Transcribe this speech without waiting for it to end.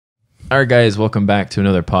All right, guys, welcome back to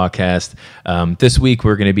another podcast. This week,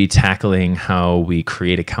 we're going to be tackling how we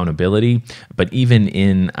create accountability, but even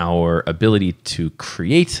in our ability to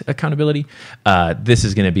create accountability, this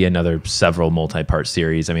is going to be another several multi-part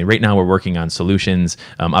series. I mean, right now we're working on solutions.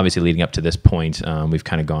 Obviously, leading up to this point, we've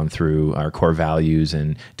kind of gone through our core values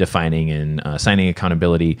and defining and assigning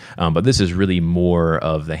accountability, but this is really more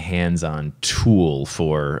of the hands-on tool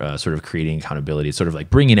for sort of creating accountability. It's sort of like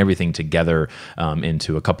bringing everything together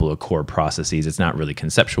into a couple of core processes. It's not really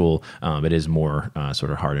conceptual. It is more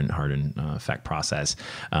sort of hard and fact process.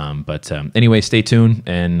 But anyway, stay tuned,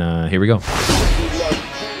 and here we go.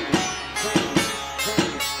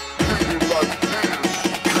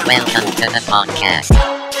 Welcome to the podcast.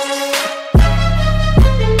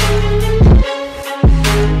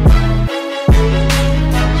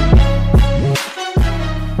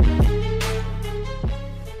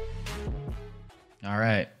 All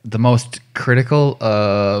right. The most critical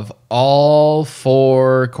of all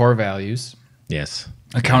 4 core values. Yes.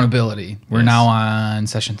 Accountability. We're now on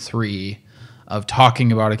session 3 of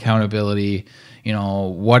talking about accountability. You know,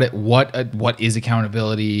 what is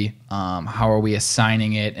accountability? How are we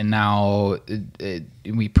assigning it? And now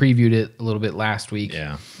we previewed it a little bit last week.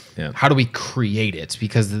 Yeah. How do we create it?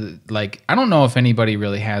 Because I don't know if anybody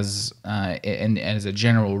really has, and as a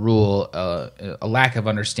general rule, a lack of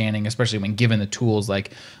understanding, especially when given the tools.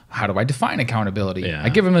 Like, how do I define accountability? Yeah. I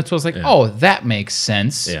give them the tools oh, that makes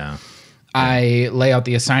sense. Yeah. I lay out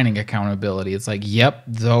the assigning accountability. It's like, yep,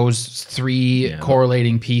 those 3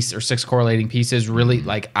 correlating pieces or 6 correlating pieces really,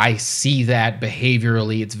 I see that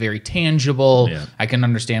behaviorally. It's very tangible. Yeah. I can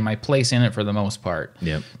understand my place in it for the most part.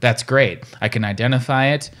 Yep. That's great. I can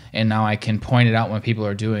identify it, and now I can point it out when people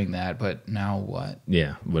are doing that. But now what?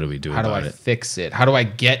 Yeah. What do we do How about do I it? fix it? How do I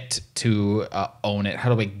get to own it?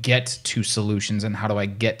 How do I get to solutions, and how do I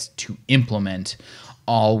get to implement?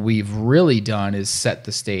 All we've really done is set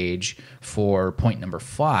the stage for point number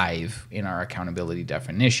 5 in our accountability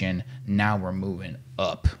definition. Now we're moving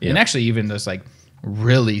up. Yeah. And actually even just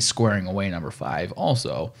really squaring away number 5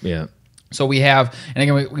 also. Yeah. So we have, and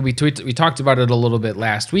again, we talked about it a little bit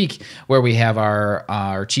last week, where we have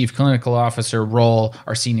our chief clinical officer role,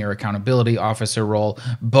 our senior accountability officer role,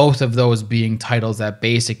 both of those being titles that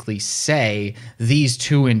basically say these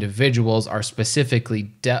 2 individuals are specifically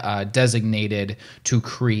designated to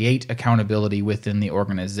create accountability within the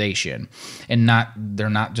organization, and they're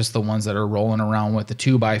not just the ones that are rolling around with the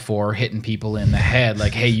 2x4 hitting people in the head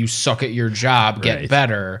like, hey, you suck at your job, get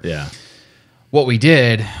better. Yeah. What we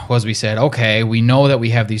did was we said, okay, we know that we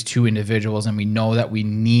have these 2 individuals, and we know that we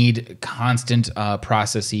need constant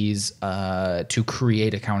processes to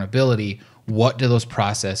create accountability. What do those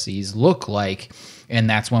processes look like? And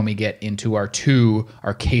that's when we get into our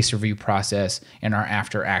case review process and our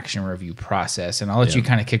after action review process. And I'll let you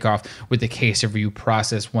kind of kick off with the case review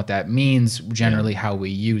process, what that means, generally how we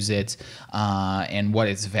use it, and what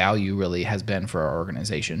its value really has been for our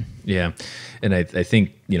organization. Yeah. And I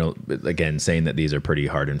think, again, saying that these are pretty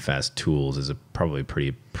hard and fast tools is probably a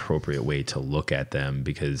pretty appropriate way to look at them,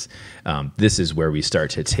 because this is where we start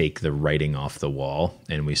to take the writing off the wall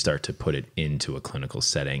and we start to put it into a clinical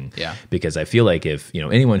setting. Yeah. Because I feel like if,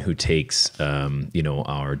 anyone who takes,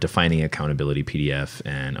 our defining accountability PDF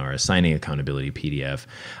and our assigning accountability PDF,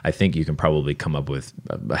 I think you can probably come up with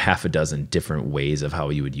a half a dozen different ways of how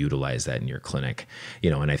you would utilize that in your clinic.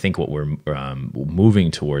 And I think what we're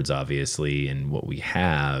moving towards, obviously, and what we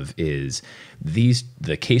have is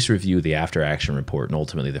the case review, the after action report, and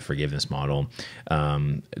ultimately the forgiveness model.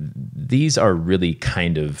 These are really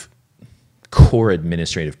kind of core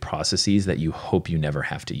administrative processes that you hope you never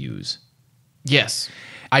have to use. Yes.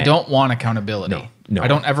 I don't want accountability. No. I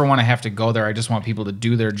don't ever want to have to go there. I just want people to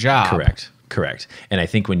do their job. Correct. And I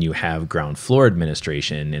think when you have ground floor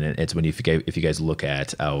administration, and it's when if you guys look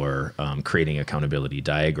at our creating accountability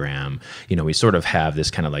diagram, we sort of have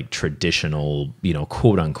this kind of like traditional,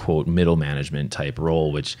 quote unquote middle management type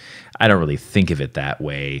role, which I don't really think of it that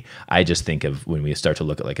way. I just think of when we start to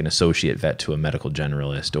look at like an associate vet to a medical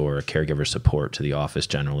generalist, or a caregiver support to the office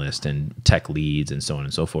generalist, and tech leads and so on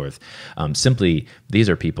and so forth. Simply, these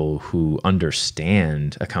are people who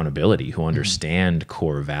understand accountability, who understand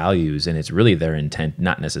core values, and it's really their intent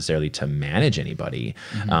not necessarily to manage anybody,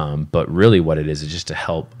 but really what it is just to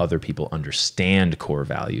help other people understand core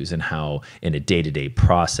values and how in a day-to-day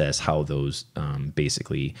process, how those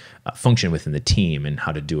basically function within the team, and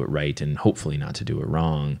how to do it right and hopefully not to do it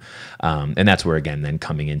wrong. And that's where, again, then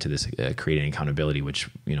coming into this creating accountability, which,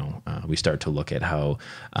 we start to look at how,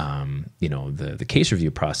 the case review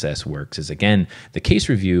process works is, again, the case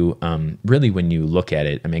review, really when you look at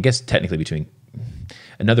it, I mean, I guess technically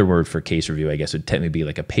another word for case review, I guess, would technically be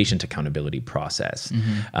like a patient accountability process,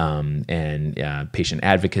 and patient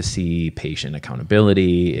advocacy, patient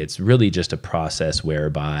accountability. It's really just a process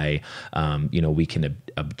whereby, we can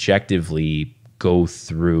objectively go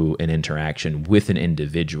through an interaction with an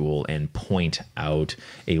individual and point out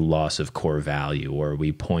a loss of core value, or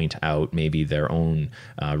we point out maybe their own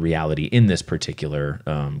reality in this particular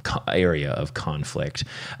area of conflict.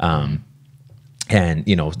 And,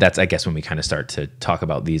 that's, I guess, when we kind of start to talk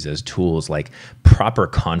about these as tools, like proper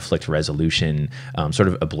conflict resolution sort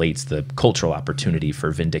of ablates the cultural opportunity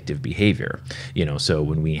for vindictive behavior. So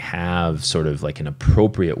when we have sort of like an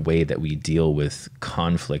appropriate way that we deal with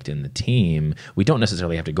conflict in the team, we don't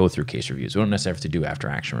necessarily have to go through case reviews. We don't necessarily have to do after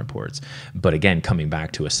action reports. But again, coming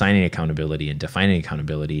back to assigning accountability and defining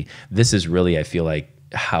accountability, this is really, I feel like,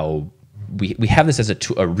 how we have this as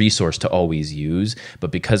a resource to always use,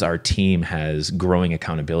 but because our team has growing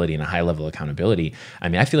accountability and a high level of accountability,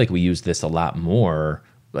 I feel like we use this a lot more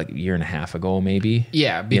like a year and a half ago, maybe.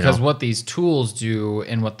 Yeah, because what these tools do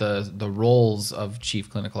and what the roles of chief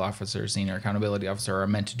clinical officer, senior accountability officer are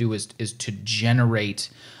meant to do is to generate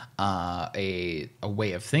a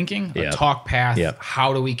way of thinking, a talk path.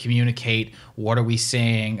 How do we communicate? What are we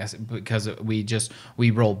saying? Because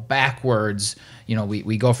we roll backwards.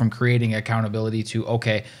 We go from creating accountability to,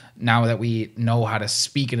 okay, now that we know how to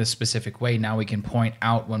speak in a specific way, now we can point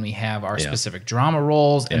out when we have our specific drama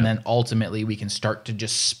roles, and then ultimately we can start to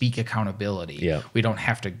just speak accountability. We don't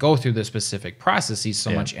have to go through the specific processes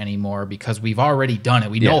so much anymore because we've already done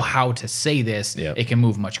it. We know how to say this. It can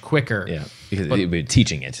move much quicker. Because we're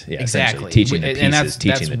teaching it. Exactly. Teaching the pieces,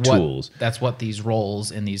 teaching the tools. That's what these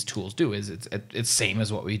roles and these tools do. Is it's same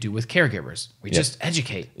as what we do with caregivers. We just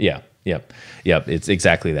educate. Yep. It's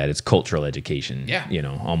exactly that. It's cultural education,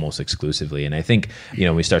 almost exclusively. And I think,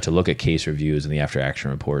 we start to look at case reviews and the after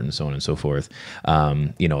action report and so on and so forth.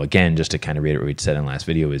 Again, just to kind of reiterate what we said in the last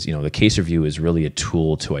video is, the case review is really a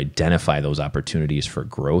tool to identify those opportunities for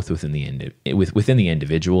growth within the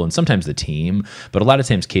individual and sometimes the team. But a lot of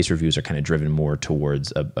times case reviews are kind of driven more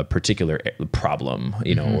towards a particular problem,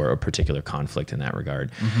 or a particular conflict in that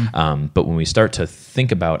regard. But when we start to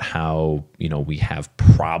think about how, we have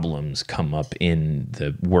problems come up in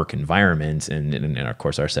the work environment and of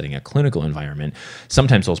course our setting a clinical environment,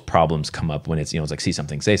 sometimes those problems come up when it's like see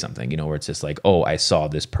something, say something, where it's just like, oh, I saw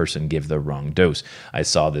this person give the wrong dose. I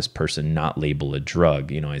saw this person not label a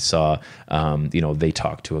drug. I saw, they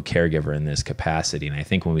talk to a caregiver in this capacity. And I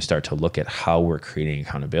think when we start to look at how we're creating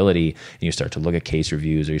accountability and you start to look at case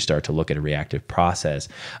reviews or you start to look at a reactive process,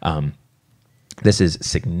 this is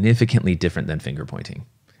significantly different than finger pointing.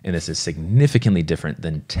 And this is significantly different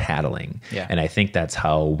than tattling. And I think that's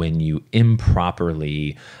how when you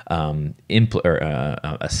improperly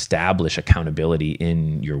establish accountability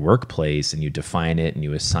in your workplace and you define it and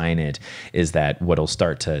you assign it, is that what'll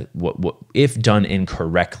start to, what if done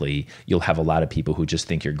incorrectly, you'll have a lot of people who just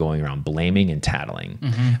think you're going around blaming and tattling,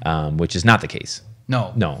 which is not the case.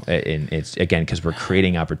 No, and it's again because we're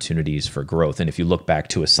creating opportunities for growth. And if you look back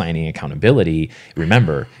to assigning accountability,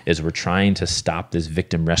 remember, is we're trying to stop this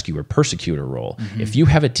victim, rescuer, persecutor role. If you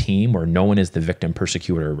have a team where no one is the victim,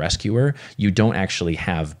 persecutor, or rescuer, you don't actually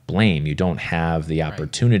have blame. You don't have the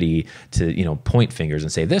opportunity to point fingers and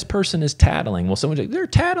say this person is tattling. Well, someone's like, they're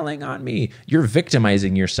tattling on me. You're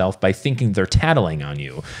victimizing yourself by thinking they're tattling on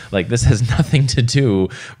you. Like this has nothing to do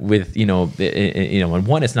with and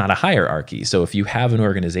one, it's not a hierarchy. So if you have an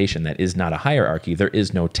organization that is not a hierarchy, there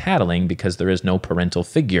is no tattling because there is no parental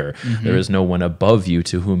figure. There is no one above you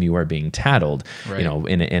to whom you are being tattled.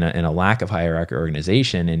 In a lack of hierarchy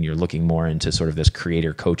organization, and you're looking more into sort of this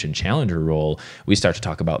creator, coach, and challenger role, we start to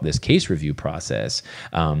talk about this case review process.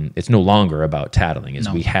 It's no longer about tattling.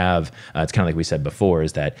 We have, it's kind of like we said before,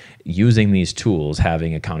 is that using these tools,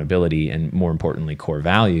 having accountability, and more importantly, core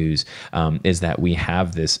values, is that we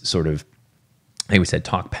have this sort of, like we said,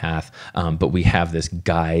 talk path, but we have this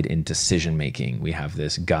guide in decision making. We have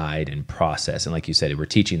this guide in process, and like you said, we're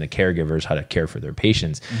teaching the caregivers how to care for their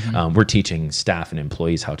patients. We're teaching staff and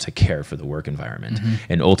employees how to care for the work environment,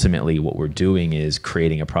 and ultimately, what we're doing is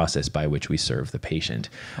creating a process by which we serve the patient,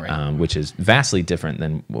 which is vastly different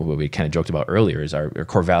than what we kind of joked about earlier. Is our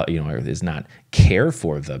core value, is not care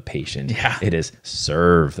for the patient; it is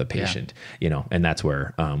serve the patient. And that's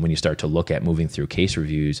where when you start to look at moving through case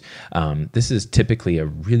reviews, this is typically a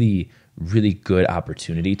really, really good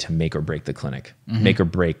opportunity to make or break the clinic. Make or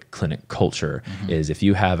break clinic culture is if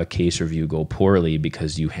you have a case review go poorly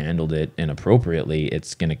because you handled it inappropriately,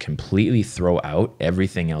 it's going to completely throw out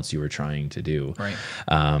everything else you were trying to do.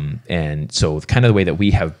 And so kind of the way that we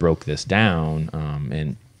have broke this down,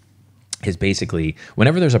 and is basically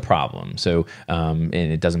whenever there's a problem. So, and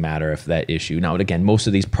it doesn't matter if that issue. Now, again, most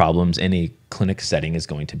of these problems in a clinic setting is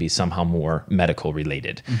going to be somehow more medical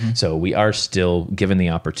related. So we are still given the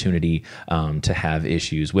opportunity to have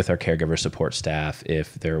issues with our caregiver support staff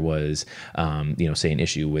if there was, say an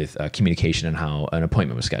issue with communication and how an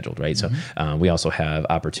appointment was scheduled, right? So we also have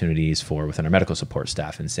opportunities for within our medical support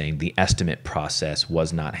staff and saying the estimate process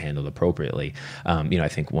was not handled appropriately. I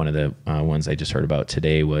think one of the ones I just heard about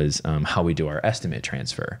today was how we do our estimate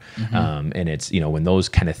transfer. And it's, when those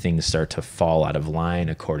kind of things start to fall out of line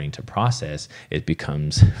according to process, it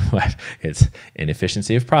becomes it's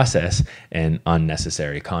inefficiency of process and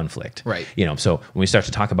unnecessary conflict. Right. So when we start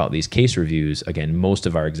to talk about these case reviews, again, most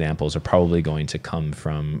of our examples are probably going to come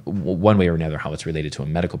from one way or another how it's related to a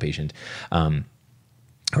medical patient.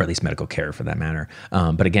 Or at least medical care for that matter.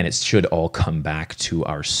 But again, it should all come back to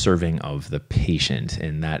our serving of the patient.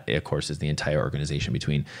 And that, of course, is the entire organization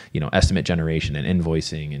between, estimate generation and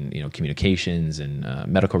invoicing and, communications and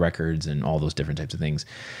medical records and all those different types of things.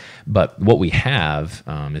 But what we have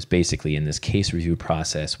is basically in this case review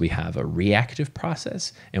process, we have a reactive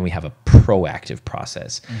process and we have a proactive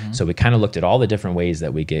process. So we kind of looked at all the different ways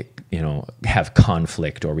that we get, have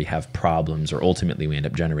conflict or we have problems or ultimately we end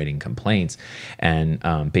up generating complaints. And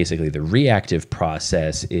basically the reactive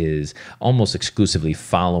process is almost exclusively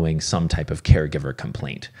following some type of caregiver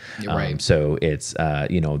complaint. Right. So it's,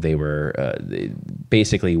 they were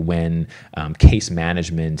basically when case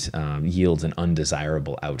management yields an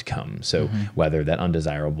undesirable outcome. So whether that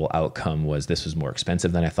undesirable outcome was this was more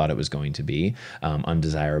expensive than I thought it was going to be.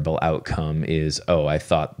 Undesirable outcome is, I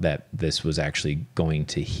thought that this was actually going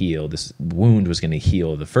to heal. This wound was going to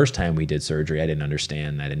heal the first time we did surgery. I didn't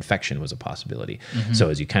understand that infection was a possibility. So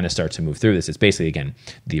as you kind of start to move through this, it's basically, again,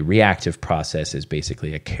 the reactive process is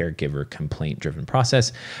basically a caregiver complaint-driven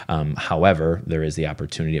process. However, there is the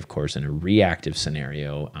opportunity, of course, in a reactive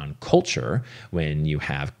scenario on culture when you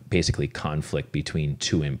have basically conflict between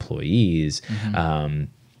two employees.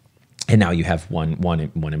 And now you have one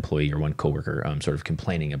employee or one coworker sort of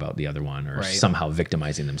complaining about the other one or somehow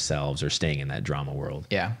victimizing themselves or staying in that drama world.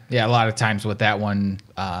 Yeah. A lot of times what that one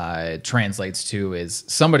translates to is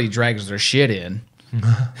somebody drags their shit in.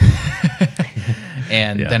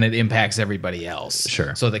 And then it impacts everybody else.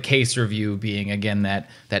 Sure. So the case review being, again, that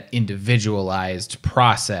individualized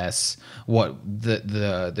process, what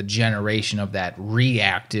the generation of that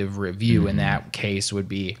reactive review in that case would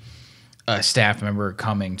be a staff member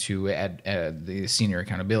coming to the senior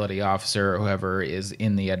accountability officer or whoever is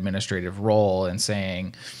in the administrative role and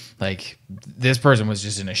saying, like, this person was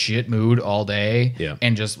just in a shit mood all day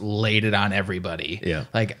and just laid it on everybody.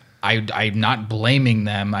 Like, I'm not blaming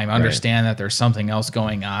them. I understand that there's something else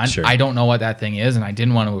going on. Sure. I don't know what that thing is, and I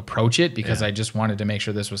didn't want to approach it because I just wanted to make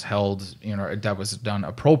sure this was held, that was done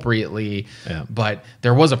appropriately. But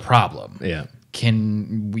there was a problem.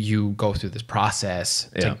 Can you go through this process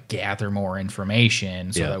to gather more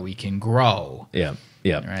information so that we can grow?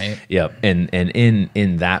 Right. And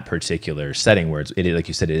in that particular setting where it, like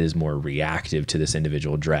you said, it is more reactive to this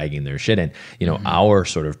individual dragging their shit in, our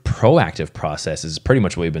sort of proactive process is pretty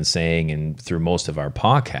much what we've been saying and through most of our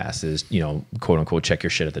podcasts is, quote unquote, check your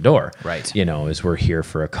shit at the door. Right. Is we're here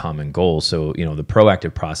for a common goal. So, the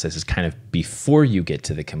proactive process is kind of before you get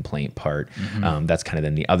to the complaint part. That's kind of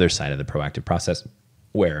then the other side of the proactive process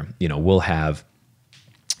where, we'll have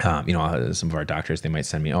some of our doctors, they might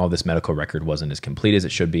send me, this medical record wasn't as complete as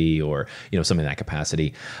it should be, or, something in that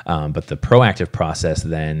capacity. But the proactive process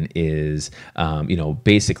then is,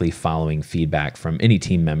 basically following feedback from any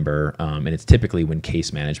team member. And it's typically when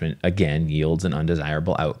case management, again, yields an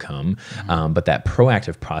undesirable outcome. But that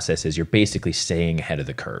proactive process is you're basically staying ahead of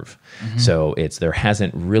the curve. So there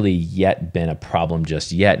hasn't really yet been a problem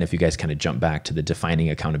just yet. And if you guys kind of jump back to the defining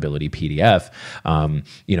accountability PDF,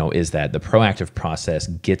 is that the proactive process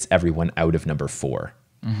gets everyone out of number 4.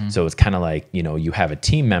 So it's kind of like, you have a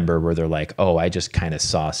team member where they're like, I just kind of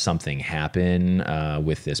saw something happen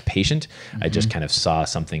with this patient. I just kind of saw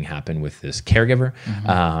something happen with this caregiver.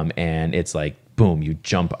 And it's like, boom, you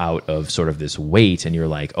jump out of sort of this weight and you're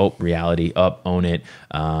like, reality, own it.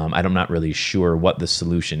 I'm not really sure what the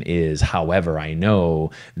solution is. However, I know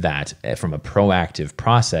that from a proactive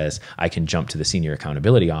process, I can jump to the senior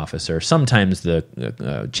accountability officer, sometimes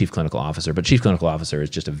the chief clinical officer, but chief clinical officer is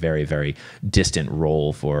just a very, very distant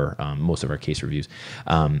role for most of our case reviews.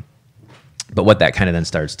 But what that kind of then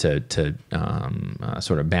starts to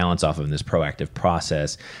sort of balance off of this proactive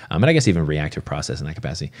process, and I guess even reactive process in that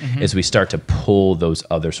capacity, is we start to pull those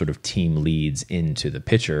other sort of team leads into the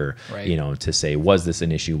picture, Right. you know, to say, was this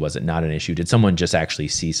an issue? Was it not an issue? Did someone just actually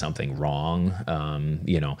see something wrong,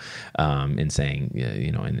 in saying,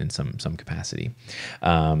 you know, in some capacity?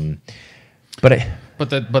 But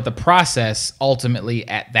the process ultimately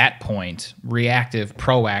at that point, reactive,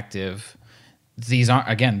 proactive, these aren't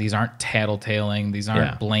tattletaling, these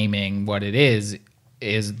aren't Yeah. blaming. What it is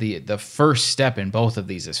the first step in both of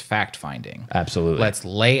these is fact finding. Absolutely. Let's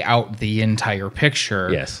lay out the entire picture.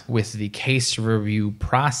 Yes. With the case review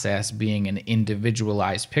process being an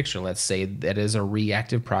individualized picture. Let's say that is a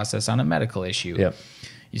reactive process on a medical issue. Yep.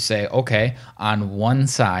 You say, okay, on one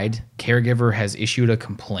side, caregiver has issued a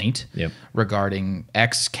complaint Yep. regarding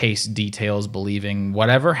X case details, believing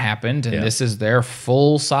whatever happened, and Yep. this is their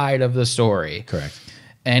full side of the story. Correct.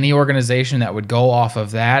 Any organization that would go off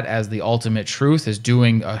of that as the ultimate truth is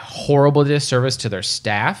doing a horrible disservice to their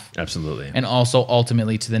staff. Absolutely. And also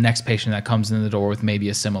ultimately to the next patient that comes in the door with maybe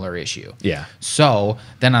a similar issue. Yeah. So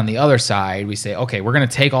then on the other side, we say, okay, we're going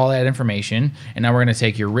to take all that information, and now we're going to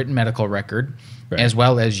take your written medical record, Right. as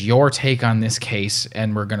well as your take on this case,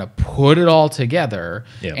 and we're going to put it all together.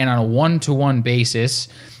 Yep. And on a one-to-one basis,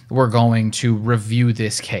 we're going to review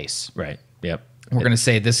this case. Right. Yep. We're going to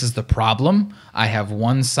say, this is the problem. I have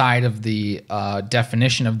one side of the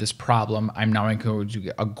definition of this problem. I'm now going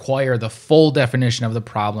to acquire the full definition of the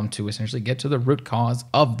problem to essentially get to the root cause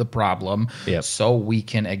of the problem. Yep. So we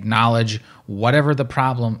can acknowledge whatever the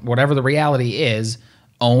problem, whatever the reality is,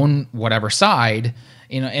 own whatever side,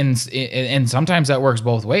 you know, and sometimes that works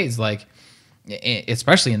both ways. Like,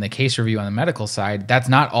 especially in the case review on the medical side, that's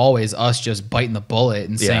not always us just biting the bullet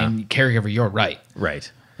and saying, caregiver, you're right.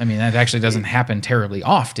 Right. I mean, that actually doesn't happen terribly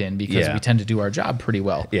often because Yeah. we tend to do our job pretty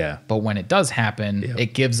well. Yeah. But when it does happen, Yep.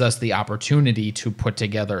 it gives us the opportunity to put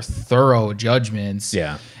together thorough judgments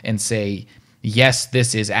Yeah. and say, yes,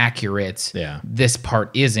 this is accurate. Yeah. This part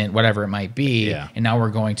isn't, whatever it might be. Yeah. And now we're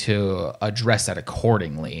going to address that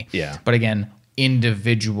accordingly. Yeah. But again,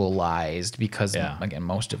 individualized because, Yeah. again,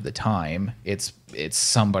 most of the time it's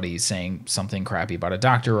somebody saying something crappy about a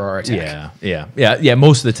doctor or a tech. Yeah.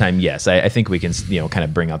 Most of the time, yes. I think we can, kind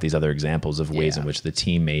of bring out these other examples of ways in which the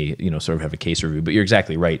team may, sort of have a case review. But you're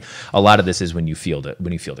exactly right. A lot of this is when you field a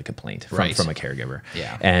complaint from a caregiver.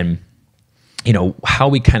 Yeah. And how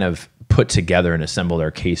we kind of put together and assemble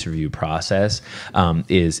our case review process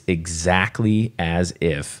is exactly as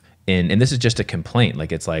if. And this is just a complaint.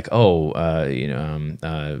 Like it's like, about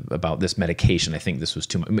this medication, I think this was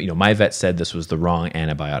too much. My vet said this was the wrong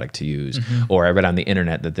antibiotic to use, or I read on the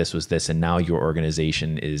internet that this was this, and now your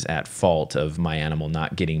organization is at fault of my animal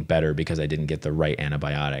not getting better because I didn't get the right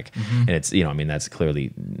antibiotic. And it's, that's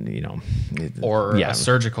clearly, Or a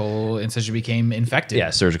surgical incision became infected.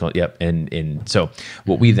 Yeah, surgical. Yep. And so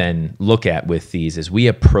what we then look at with these is we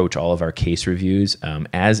approach all of our case reviews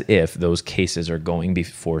as if those cases are going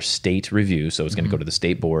before state review. So it's going to go to the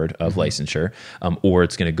state board of licensure, or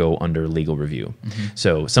it's going to go under legal review.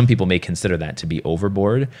 So some people may consider that to be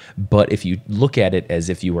overboard, but if you look at it as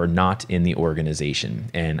if you are not in the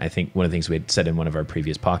organization, and I think one of the things we had said in one of our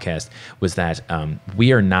previous podcasts was that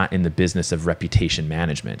we are not in the business of reputation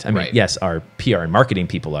management. I mean, yes, our PR and marketing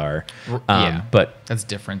people are, but that's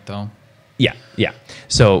different though. Yeah.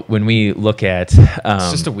 So when we look at,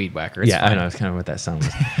 it's just a weed whacker. It's fine. I know it's kind of what that sound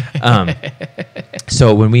was.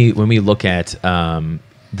 So when we look at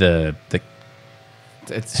the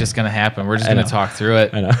it's just going to happen. We're just going to talk through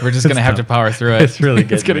it. I know. We're just going to have to power through it. It's really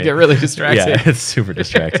good. It's going to get really distracting. Yeah, it's super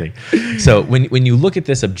distracting. So when you look at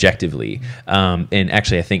this objectively, and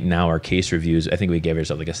actually I think now our case reviews, I think we gave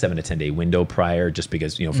ourselves like a 7 to 10 day window prior, just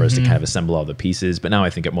because for us to kind of assemble all the pieces. But now I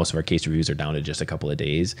think that most of our case reviews are down to just a couple of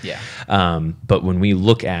days. Yeah. But when we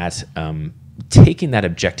look at taking that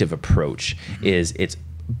objective approach, it's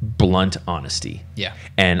blunt honesty. Yeah.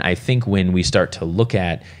 And I think when we start to look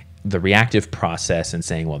at the reactive process and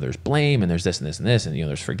saying, well, there's blame and there's this and this and this, and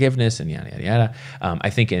there's forgiveness and yada yada yada.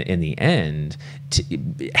 I think in the end,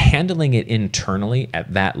 handling it internally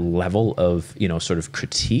at that level of sort of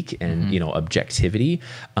critique and objectivity,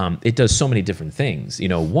 it does so many different things.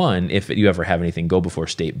 One, if you ever have anything go before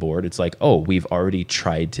state board, it's like, oh, we've already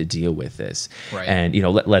tried to deal with this, right. And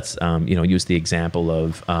let's use the example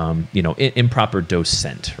of improper dose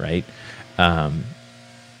sent, right?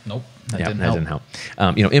 Nope. That Yeah, didn't that help.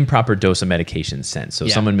 didn't help. Improper dose of medication sent. So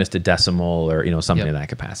Yeah. someone missed a decimal or something Yep. of that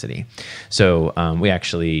capacity. So we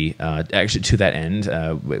actually to that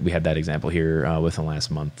end we had that example here within the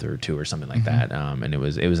last month or two or something like that. And it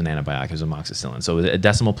was an antibiotic. It was amoxicillin. So a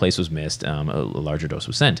decimal place was missed. A larger dose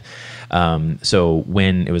was sent. So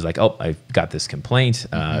when it was like, oh, I've got this complaint,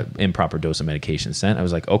 improper dose of medication sent, I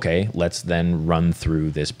was like, okay, let's then run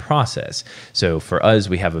through this process. So for us,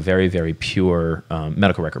 we have a very, very pure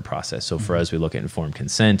medical record process. So for us, we look at informed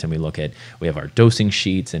consent, and we have our dosing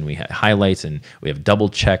sheets, and we have highlights, and we have double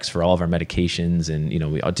checks for all of our medications, and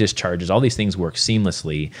we discharges. All these things work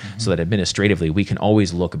seamlessly, so that administratively we can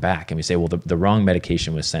always look back and we say, well, the wrong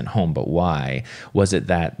medication was sent home, but why? Was it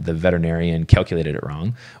that the veterinarian calculated it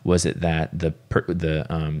wrong? Was it that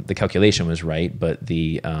the calculation was right, but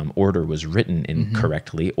the order was written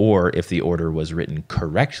incorrectly? Or if the order was written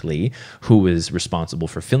correctly, who was responsible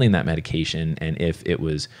for filling that medication? And if it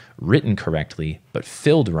was written correctly but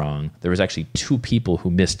filled wrong, there was actually two people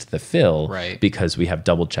who missed the fill, Right. because we have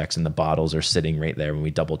double checks and the bottles are sitting right there when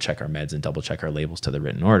we double check our meds and double check our labels to the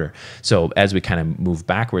written order. So as we kind of move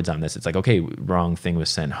backwards on this, it's like, okay, wrong thing was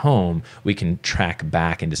sent home. We can track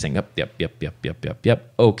back into saying,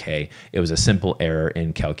 yep. Okay, it was a simple error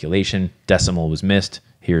in calculation. Decimal was missed.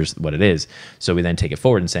 Here's what it is. So we then take it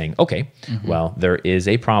forward and saying, okay, well, there is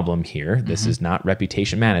a problem here. This is not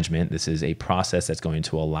reputation management. This is a process that's going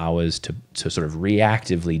to allow us to sort of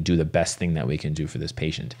reactively do the best thing that we can do for this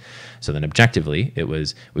patient. So then objectively,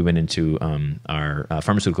 we went into our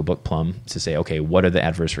pharmaceutical book, Plum, to say, okay, what are the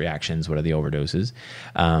adverse reactions? What are the overdoses?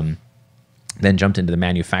 Then jumped into the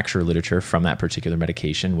manufacturer literature from that particular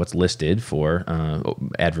medication, what's listed for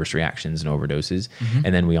adverse reactions and overdoses.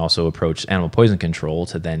 And then we also approached animal poison control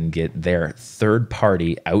to then get their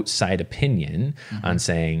third-party outside opinion on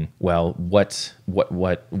saying, well, what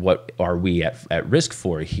are we at risk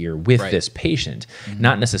for here with Right. this patient?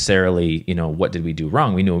 Not necessarily, what did we do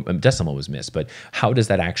wrong? We knew a decimal was missed, but how does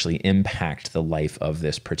that actually impact the life of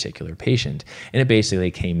this particular patient? And it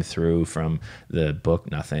basically came through from the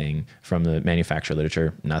book, nothing, from the manufacturer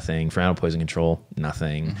literature, nothing, from animal poison control,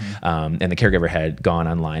 nothing. And the caregiver had gone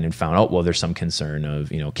online and found, there's some concern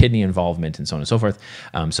of, kidney involvement and so on and so forth.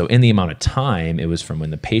 So in the amount of time, it was from when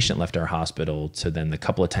the patient left our hospital to then the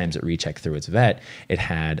couple of times it rechecked through its vet, it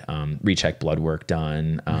had recheck blood work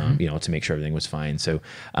done, to make sure everything was fine. So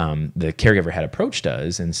the caregiver had approached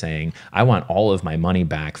us and saying, I want all of my money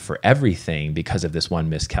back for everything because of this one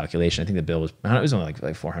miscalculation. I think the bill was, it was only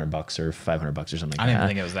like $400 or $500 or something like that. I didn't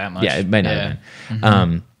think it was that much. Yeah, it might not have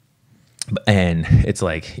been. And it's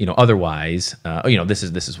like, otherwise, this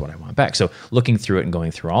is what I want back. So looking through it and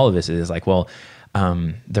going through all of this, it is like, well,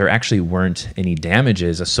 there actually weren't any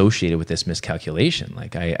damages associated with this miscalculation.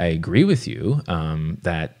 Like I agree with you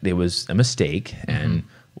that it was a mistake, and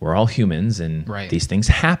we're all humans, and Right. these things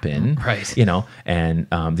happen, Right. and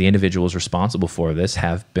the individuals responsible for this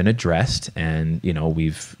have been addressed, and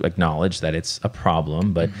we've acknowledged that it's a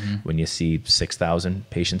problem. But when you see 6,000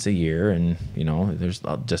 patients a year, and there's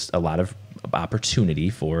just a lot of opportunity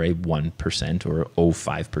for a 1% or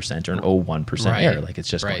 0.5% or an 0.1% Right. error. Like it's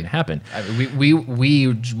just going to happen. I mean, we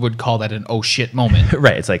would call that an oh shit moment.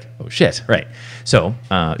 Right. It's like, oh shit. Right. So,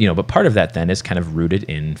 but part of that then is kind of rooted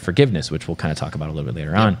in forgiveness, which we'll kind of talk about a little bit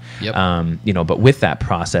later on. Yep. But with that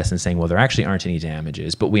process and saying, well, there actually aren't any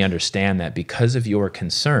damages, but we understand that because of your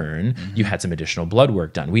concern, you had some additional blood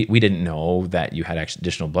work done. We didn't know that you had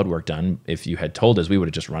additional blood work done. If you had told us, we would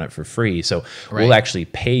have just run it for free. So we'll actually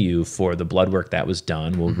pay you for the blood work that was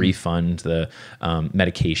done. We'll refund the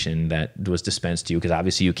medication that was dispensed to you, because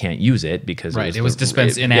obviously you can't use it because it was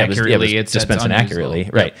dispensed inaccurately. It's dispensed inaccurately,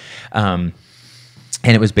 Yep. right? And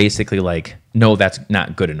it was basically like, no, that's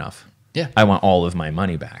not good enough. Yeah. I want all of my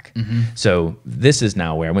money back. So this is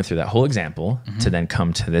now where I went through that whole example to then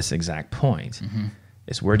come to this exact point.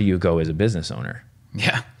 Is where do you go as a business owner?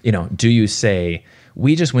 Yeah. Do you say,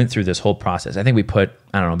 we just went through this whole process. I think we put,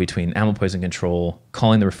 between animal poison control,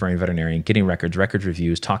 calling the referring veterinarian, getting record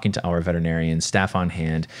reviews, talking to our veterinarians, staff on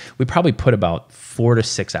hand. We probably put about 4 to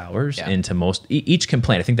 6 hours into most, each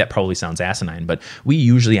complaint. I think that probably sounds asinine, but we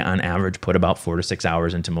usually on average put about 4 to 6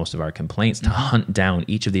 hours into most of our complaints to hunt down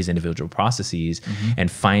each of these individual processes and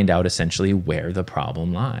find out essentially where the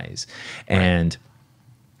problem lies.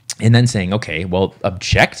 And then saying, okay, well,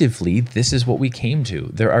 objectively, this is what we came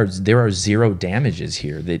to. There are zero damages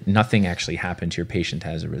here. That nothing actually happened to your patient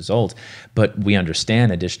as a result. But we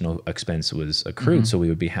understand additional expense was accrued, so we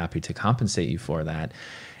would be happy to compensate you for that.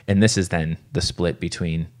 And this is then the split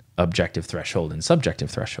between objective threshold and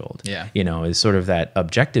subjective threshold. Yeah. Is sort of that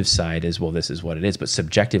objective side is, well, this is what it is. But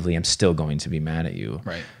subjectively, I'm still going to be mad at you,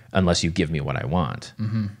 Right. unless you give me what I want.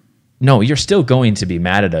 no, you're still going to be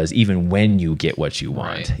mad at us even when you get what you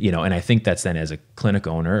want, Right. you know. And I think that's then as a clinic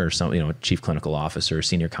owner or some, you know, chief clinical officer,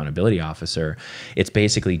 senior accountability officer, it's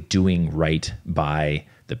basically doing right by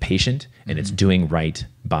the patient and it's doing right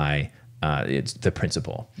by it's the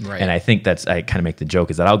principal. Right. And I think I kind of make the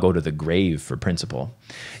joke is that I'll go to the grave for principal,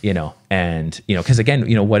 you know, and, you know, because again,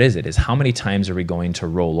 you know, what is it? Is how many times are we going to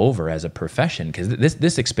roll over as a profession? Because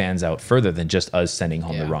this expands out further than just us sending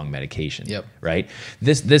home the wrong medication. Yep. Right.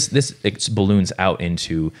 This balloons out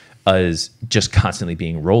into us just constantly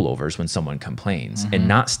being rollovers when someone complains and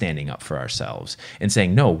not standing up for ourselves and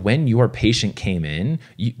saying, no, when your patient came in,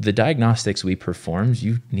 the diagnostics we performed,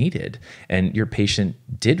 you needed, and your patient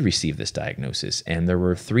did receive this diagnosis. And there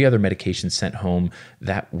were 3 other medications sent home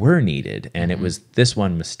that were needed. And it was this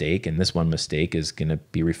one mistake, and this one mistake is going to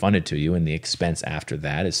be refunded to you. And the expense after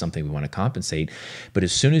that is something we want to compensate. But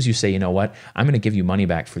as soon as you say, you know what, I'm going to give you money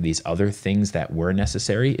back for these other things that were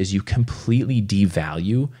necessary, is you completely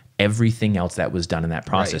devalue everything else that was done in that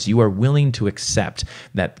process. Right. You are willing to accept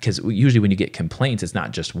that, because usually when you get complaints, it's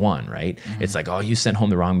not just one, right? It's like, oh, you sent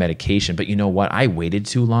home the wrong medication, but you know what? I waited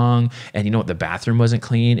too long, and you know what? The bathroom wasn't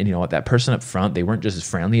clean, and you know what? That person up front, they weren't just as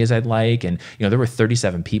friendly as I'd like, and you know, there were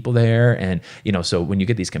 37 people there, and you know, so when you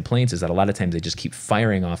get these complaints, is that a lot of times they just keep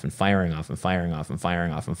firing off and firing off and firing off and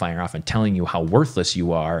firing off and firing off and telling you how worthless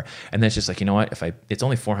you are, and then it's just like, you know what? It's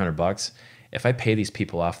only $400. If I pay these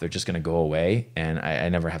people off, they're just going to go away, and I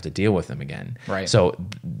never have to deal with them again. Right. So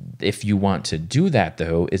if you want to do that,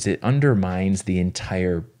 though, is it undermines the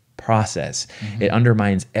entire process. It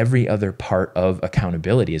undermines every other part of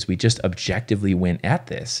accountability, as we just objectively went at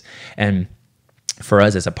this. And for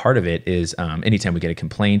us, as a part of it is anytime we get a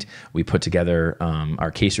complaint, we put together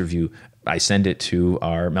our case review. I send it to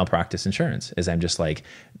our malpractice insurance, as I'm just like,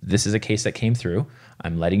 this is a case that came through.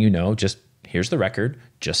 I'm letting you know, just here's the record.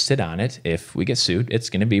 Just sit on it. If we get sued,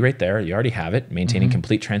 it's going to be right there. You already have it. Maintaining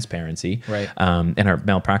complete transparency. Right. And our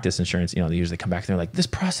malpractice insurance, you know, they usually come back and they're like, this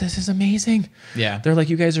process is amazing. Yeah. They're like,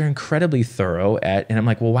 you guys are incredibly thorough and I'm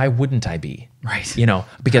like, well, why wouldn't I be? Right. You know,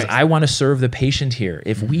 because Right. I want to serve the patient here.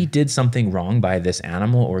 If we did something wrong by this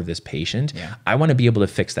animal or this patient, I want to be able to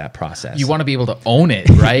fix that process. You want to be able to own it,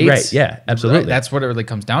 right? Right. Yeah, absolutely. Right? That's what it really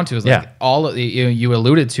comes down to. Is like all of you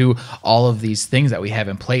alluded to all of these things that we have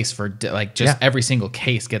in place for like just every single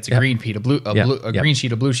case gets a green sheet, a green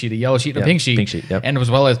sheet, a blue sheet, a yellow sheet, and a pink sheet, and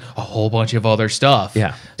as well as a whole bunch of other stuff.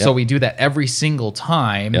 Yeah. So we do that every single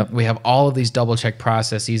time. We have all of these double check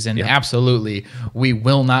processes, and absolutely, we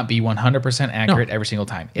will not be 100% accurate every single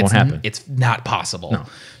time. Won't happen. It's not possible.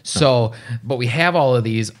 So, but we have all of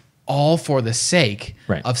these, all for the sake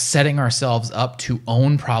of setting ourselves up to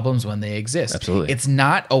own problems when they exist. Absolutely. It's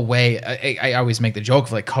not a way, I always make the joke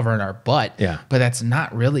of like covering our butt, but that's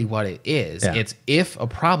not really what it is. It's if a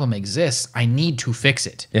problem exists, I need to fix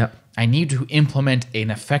it. I need to implement an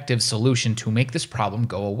effective solution to make this problem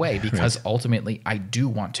go away, because ultimately I do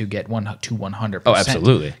want to get 100%. Oh,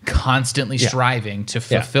 absolutely. Constantly striving to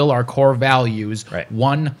fulfill our core values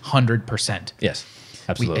 100%. Yes.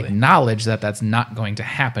 Absolutely. We acknowledge that that's not going to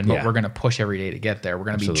happen, but we're going to push every day to get there. We're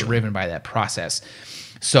going to be driven by that process.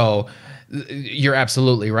 So you're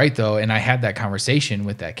absolutely right, though. And I had that conversation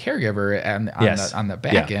with that caregiver on the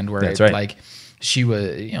back end where like she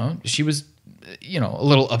was a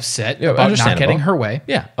little upset about not getting her way.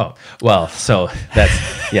 Yeah. Oh, well, so that's,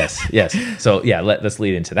 yes. So let's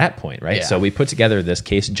lead into that point, right? Yeah. So we put together this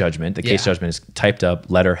case judgment. The case judgment is typed up,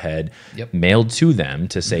 letterhead, mailed to them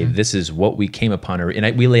to say, this is what we came upon.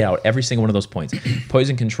 And we lay out every single one of those points.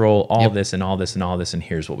 Poison control, all this and all this and all this, and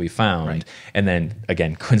here's what we found. Right. And then,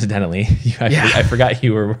 again, coincidentally, I forgot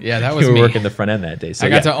you were, that was you were me. working the front end that day. So I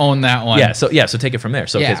got to own that one. Yeah, so take it from there.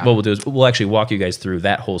 So what we'll do is we'll actually walk you guys through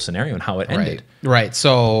that whole scenario and how it ended. Right.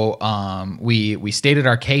 So we stated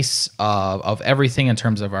our case of everything in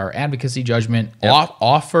terms of our advocacy judgment.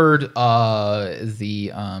 Offered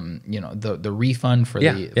the refund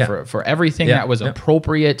for for everything that was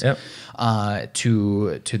appropriate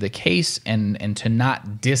to the case, and to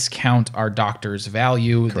not discount our doctor's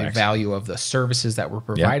value, the value of the services that were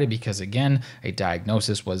provided, because again, a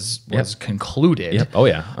diagnosis was concluded. Oh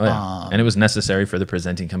yeah. And it was necessary for the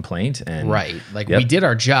presenting complaint. And we did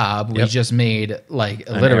our job. We just made like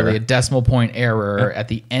literally a decimal point error at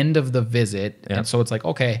the end of the visit. And so it's like,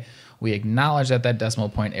 okay, we acknowledge that decimal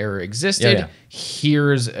point error existed.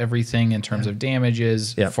 Here's everything in terms of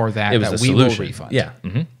damages for that we will refund.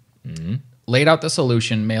 Laid out the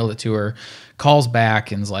solution, mailed it to her, calls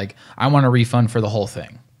back and is like, I want a refund for the whole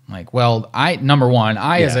thing. Like, well, number one,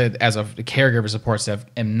 as a caregiver support staff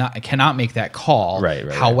cannot make that call.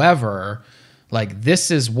 However, like, this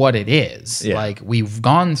is what it is. Yeah. Like, we've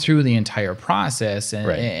gone through the entire process, and,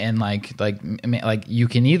 Right. and like you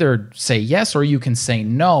can either say yes or you can say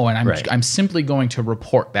no, and Right. I'm simply going to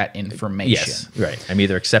report that information. Yes, right. I'm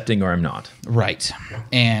either accepting or I'm not. Right.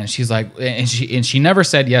 And she's like, and she never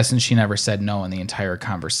said yes, and she never said no in the entire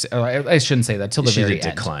conversation. I shouldn't say that till the She very did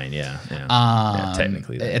end. decline, yeah,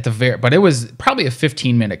 technically. Then. But it was probably a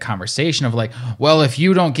 15-minute conversation of like, well, if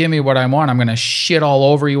you don't give me what I want, I'm going to shit all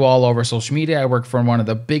over you all over social media. I work for one of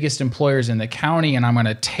the biggest employers in the county, and I'm going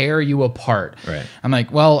to tear you apart. Right. I'm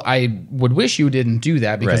like, well, I would wish you didn't do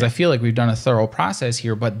that, because Right. I feel like we've done a thorough process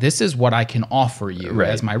here, but this is what I can offer you Right.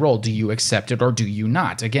 as my role. Do you accept it or do you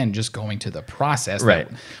not? Again, just going to the process Right.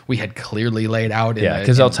 that we had clearly laid out. Yeah,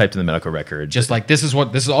 because I'll type in the medical record. just like, this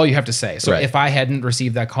is all you have to say. So Right. if I hadn't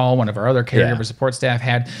received that call, one of our other caregiver Yeah. support staff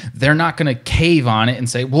had, they're not going to cave on it and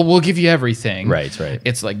say, well, we'll give you everything. Right, right.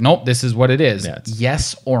 It's like, nope, this is what it is. Yeah, it's-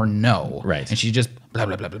 Yes or no. Right. And she just blah,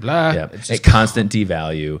 blah, blah, blah, blah. Yeah, It's a just constant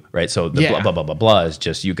devalue, right? So the Yeah. blah, blah, blah, blah, blah is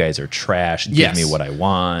just, you guys are trash, give Yes. me what I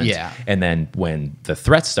want. Yeah. And then when the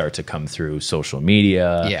threats start to come through social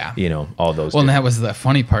media, Yeah. you know, all those. Well, and that was the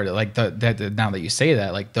funny part. Like now that you say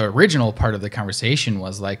that, like the original part of the conversation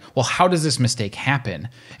was like, well, how does this mistake happen?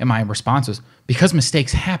 And my response was, because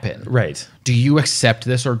mistakes happen. Right. Do you accept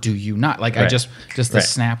this or do you not? Like, I Right. just the Right.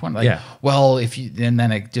 snap one. Like, Yeah. well, if you, and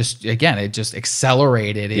then it just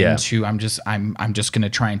accelerated Yeah. into, I'm just going to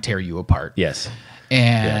try and tear you apart. Yes.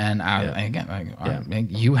 And Yeah. again,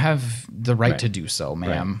 you have the right Right. to do so,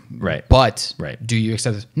 ma'am. Right. But Right. do you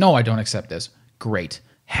accept this? No, I don't accept this. Great.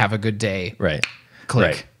 Have a good day. Right. Click.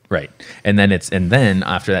 Right. Right. And then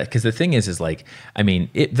after that, because the thing is like, I mean,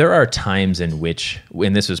 there are times in which,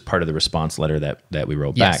 and this was part of the response letter that we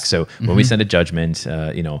wrote Yes. back. So when we send a judgment,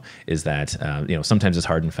 is that, sometimes it's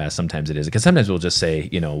hard and fast, sometimes it isn't. Because sometimes we'll just say,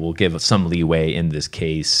 we'll give some leeway in this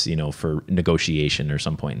case, for negotiation or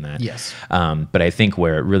some point in that. Yes. But I think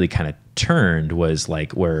where it really kind of turned was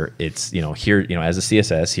like where it's, here, as a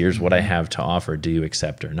CSS, here's what I have to offer. Do you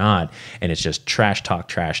accept or not? And it's just trash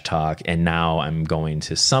talk. And now I'm going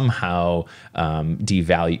to somehow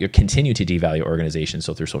devalue or continue to devalue organizations.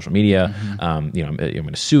 So through social media, I'm going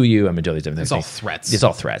to sue you. I'm going to do all these different things. It's all threats. It's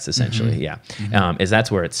all threats, essentially. Yeah. Is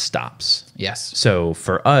that's where it stops. Yes. So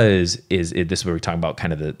for us, this is where we talk about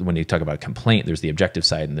kind of when you talk about complaint, there's the objective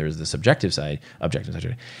side and there's the subjective side.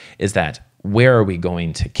 Is that where are we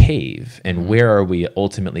going to cave and where are we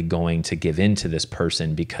ultimately going to give in to this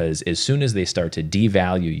person? Because as soon as they start to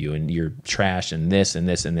devalue you and you're trash and this and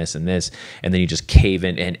this and this and this, and then you just cave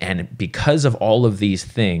in and because of all of these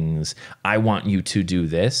things, I want you to do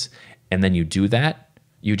this. And then you do that,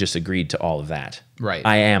 you just agreed to all of that. Right.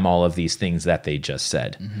 I am all of these things that they just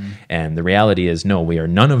said. And the reality is, no, we are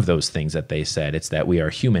none of those things that they said. It's that we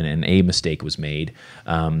are human and a mistake was made.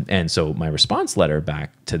 And so my response letter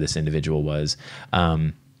back to this individual was,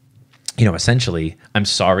 essentially, I'm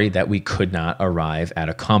sorry that we could not arrive at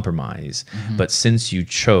a compromise. But since you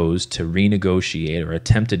chose to renegotiate or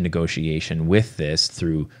attempted negotiation with this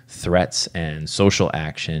through threats and social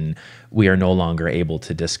action, we are no longer able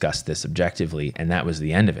to discuss this objectively. And that was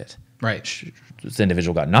the end of it. Right. This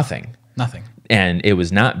individual got nothing. Nothing. And it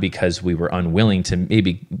was not because we were unwilling to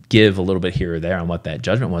maybe give a little bit here or there on what that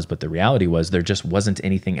judgment was, but the reality was there just wasn't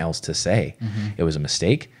anything else to say. It was a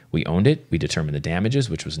mistake. We owned it. We determined the damages,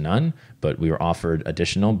 which was none, but we were offered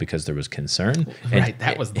additional because there was concern. Right.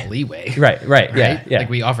 That was the leeway. Right. Yeah. Like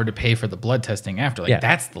we offered to pay for the blood testing after. Like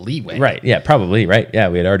that's the leeway. Right. Yeah, probably. Right. Yeah.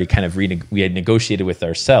 We had already kind of we had negotiated with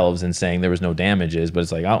ourselves and saying there was no damages, but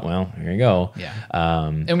it's like, oh, well, here you go. Yeah.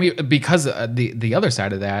 And because the other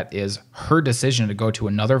side of that is her decision to go to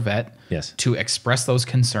another vet. Yes. To express those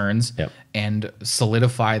concerns. Yep. And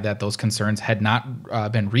solidify that those concerns had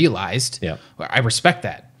not been realized. Yep. I respect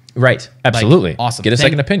that. Right. Absolutely. Like, awesome. Get a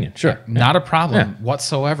second opinion. Sure. Not a problem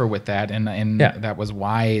whatsoever with that. And Yeah. that was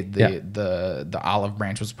why the olive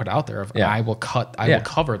branch was put out there of I will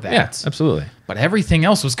cover that. Yeah, absolutely. But everything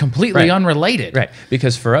else was completely unrelated. Right.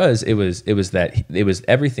 Because for us, it was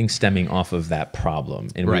everything stemming off of that problem.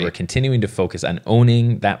 And we were continuing to focus on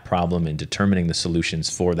owning that problem and determining the solutions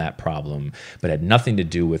for that problem, but had nothing to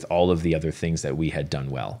do with all of the other things that we had done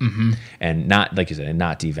well. And not, like you said, and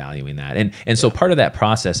not devaluing that. And so part of that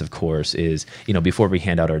process, of course, is, before we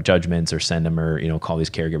hand out our judgments or send them or, call these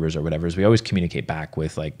caregivers or whatever, is we always communicate back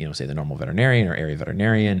with, like, say the normal veterinarian or area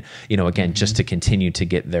veterinarian, again, just to continue to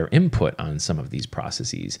get their input on some of these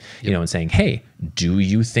processes, and saying, hey, do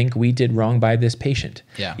you think we did wrong by this patient?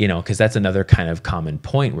 Yeah. Because that's another kind of common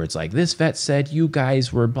point where it's like, this vet said you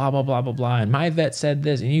guys were blah, blah, blah, blah, blah, and my vet said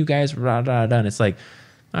this and you guys were blah, blah, blah. And it's like,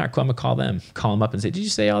 All right, cool. I'm gonna call them up and say, did you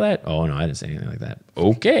say all that? Oh no, I didn't say anything like that.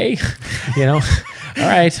 Okay. All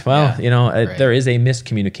right. Well, there is a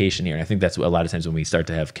miscommunication here. And I think that's what a lot of times when we start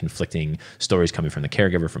to have conflicting stories coming from the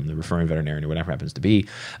caregiver, from the referring veterinarian, or whatever happens to be,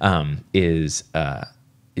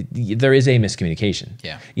 there is a miscommunication.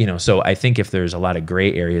 Yeah. So I think if there's a lot of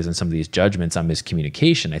gray areas in some of these judgments on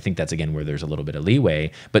miscommunication, I think that's again where there's a little bit of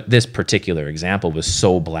leeway. But this particular example was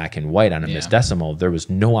so black and white on a missed decimal, there was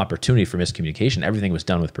no opportunity for miscommunication. Everything was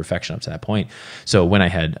done with perfection up to that point. So when I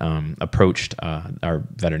had approached our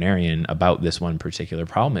veterinarian about this one particular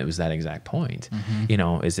problem, it was that exact point.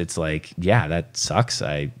 It's like, yeah, that sucks.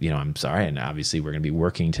 I'm sorry, and obviously we're going to be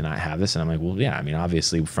working to not have this. And I'm like, well, yeah, I mean,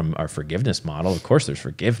 obviously from our forgiveness model, of course there's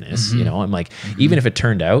forgiveness. I'm like, even if it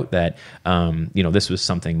turned out that this was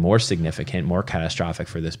something more significant, more catastrophic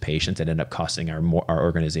for this patient, that ended up costing our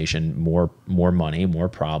organization more money, more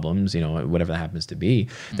problems, whatever that happens to be,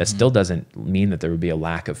 that still doesn't mean that there would be a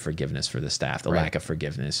lack of forgiveness for the staff, the lack of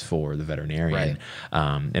forgiveness for the veterinarian.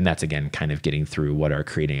 And that's again kind of getting through what our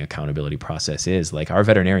creating accountability process is. Like our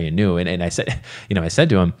veterinarian knew, and I said, I said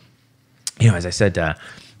to him, as I said, I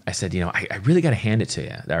really got to hand it to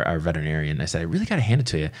you, our veterinarian. I said, I really got to hand it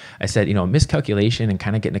to you. I said, miscalculation and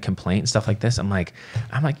kind of getting a complaint and stuff like this. I'm like,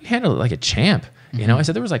 you handled it like a champ. I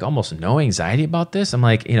said, there was like almost no anxiety about this. I'm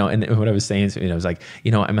like, and what I was saying is, I was like,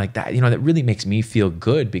 I'm like that, that really makes me feel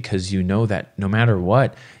good, because that no matter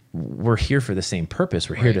what, we're here for the same purpose.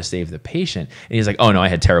 We're here to save the patient. And he's like, oh no, I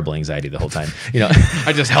had terrible anxiety the whole time.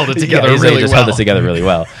 I just held it together held it together really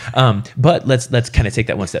well. But let's kind of take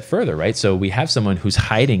that one step further, right? So we have someone who's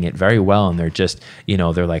hiding it very well, and they're just,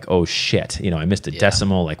 they're like, oh shit, I missed a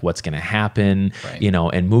decimal, like what's going to happen,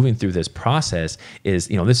 and moving through this process is,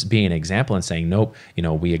 this being an example and saying, nope,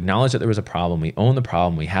 we acknowledge that there was a problem. We own the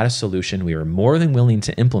problem. We had a solution. We were more than willing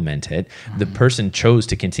to implement it. The person chose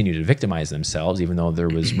to continue to victimize themselves, even though there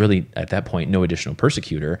was really at that point no additional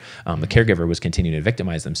persecutor. The caregiver was continuing to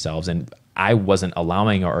victimize themselves, and I wasn't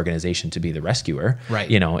allowing our organization to be the rescuer.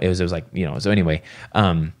 It was like, so anyway,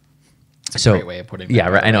 That's a great way of putting it. Yeah,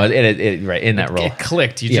 right. I know. It right in that role. It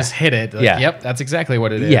clicked. You just hit it. Like, yep, that's exactly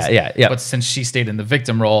what it is. Yeah. But since she stayed in the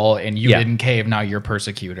victim role and you didn't cave, now you're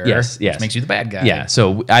persecutor. Yes. Which makes you the bad guy. Yeah.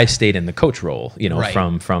 So I stayed in the coach role,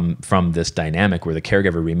 from this dynamic where the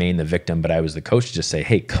caregiver remained the victim, but I was the coach to just say,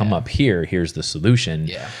 hey, come up here. Here's the solution.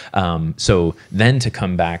 Yeah. So then to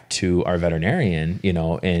come back to our veterinarian,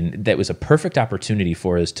 and that was a perfect opportunity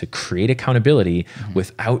for us to create accountability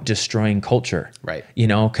without destroying culture. Right.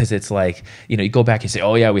 Because it's like, you go back and say,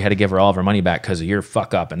 oh yeah, we had to give her all of her money back because of your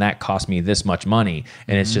fuck up, and that cost me this much money.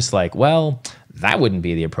 And it's just like, well, that wouldn't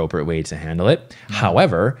be the appropriate way to handle it.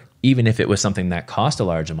 However, even if it was something that cost a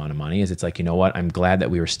large amount of money, it's like, you know what, I'm glad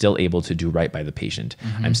that we were still able to do right by the patient.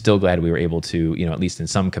 I'm still glad we were able to, at least in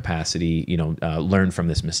some capacity, learn from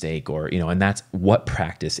this mistake, or, and that's what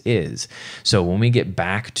practice is. So when we get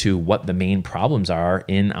back to what the main problems are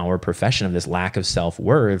in our profession of this lack of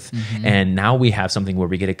self-worth, and now we have something where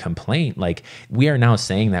we get a complaint, like we are now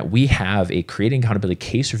saying that we have a creating accountability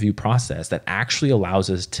case review process that actually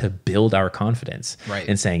allows us to build our confidence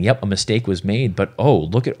in saying, yep, a mistake was made, but oh,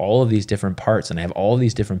 look at all of these different parts, and I have all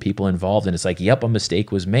these different people involved, and it's like, yep, a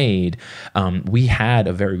mistake was made. We had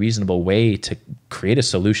a very reasonable way to create a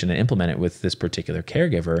solution and implement it with this particular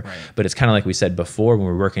caregiver. But it's kind of like we said before, when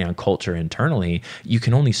we're working on culture internally, you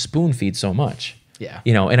can only spoon feed so much. Yeah.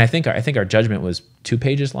 And I think our judgment was 2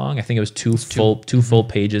 pages long. I think it was two full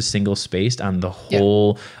pages, single spaced, on the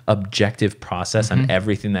whole objective process on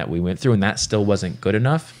everything that we went through, and that still wasn't good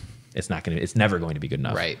enough. It's never going to be good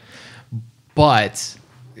enough. Right. But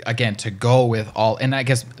again, to go with all, and I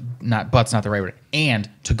guess but's not the right word, and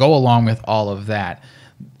to go along with all of that,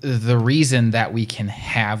 the reason that we can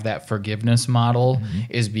have that forgiveness model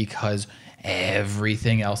is because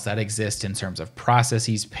everything else that exists in terms of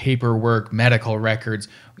processes, paperwork, medical records,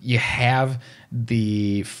 you have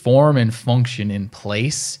the form and function in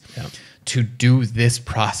place to do this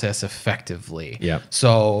process effectively.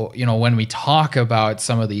 So, when we talk about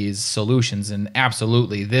some of these solutions, and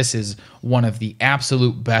absolutely, this is one of the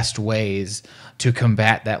absolute best ways to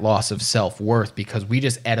combat that loss of self-worth, because we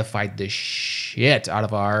just edified the shit out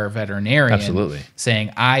of our veterinarian. Absolutely.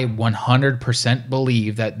 Saying, I 100%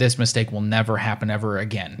 believe that this mistake will never happen ever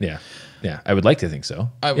again. Yeah, I would like to think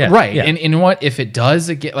so. Right. Yeah. And what if it does,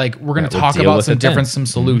 again, like we're going to talk about some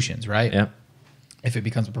solutions, right? Yeah. If it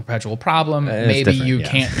becomes a perpetual problem, maybe you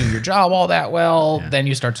can't do your job all that well. Then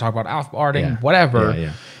you start to talk about off-boarding, whatever.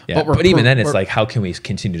 Yeah. But even then, it's like, how can we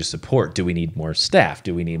continue to support? Do we need more staff?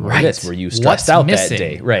 Do we need more this? Were you stressed out that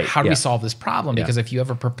day? Right. How do we solve this problem? Because if you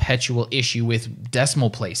have a perpetual issue with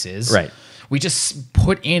decimal places, we just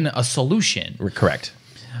put in a solution. Correct.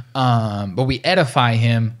 But we edify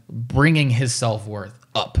him, bringing his self-worth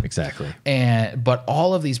up. Exactly. But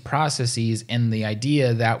all of these processes and the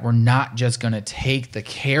idea that we're not just going to take the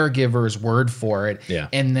caregiver's word for it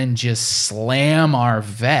and then just slam our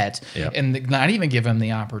vet and not even give him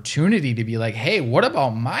the opportunity to be like, hey, what about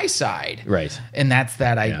my side? Right. And that's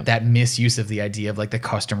that misuse of the idea of like the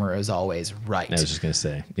customer is always right. I was just going to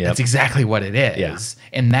say. That's exactly what it is. Yeah.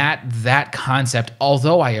 And that concept,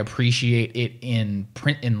 although I appreciate it in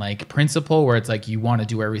like principle, where it's like you want to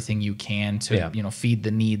do everything you can to feed the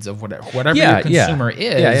needs of whatever your consumer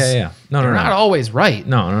is. Yeah. They're not always right.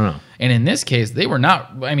 No. And in this case, they were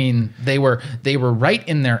not. I mean, they were right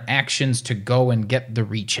in their actions to go and get the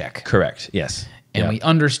recheck. Correct. Yes. And we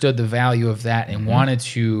understood the value of that and wanted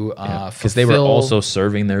to because they were also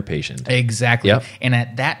serving their patient. Exactly. And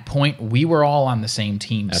at that point, we were all on the same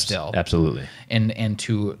team still. Absolutely. And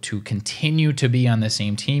to continue to be on the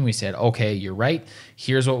same team, we said, okay, you're right.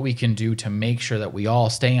 Here's what we can do to make sure that we all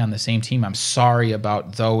stay on the same team. I'm sorry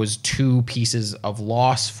about those 2 pieces of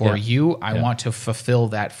loss for you. I want to fulfill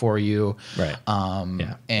that for you. Right.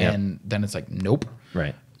 And then it's like, nope.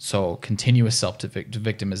 Right. So continuous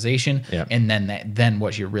self-victimization, and then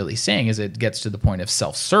what you're really saying is it gets to the point of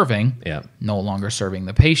self-serving, no longer serving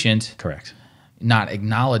the patient, correct, not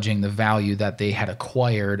acknowledging the value that they had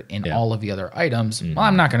acquired in all of the other items. Well,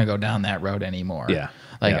 I'm not going to go down that road anymore.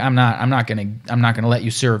 I'm not gonna let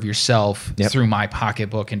you serve yourself through my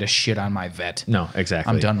pocketbook and to shit on my vet. No,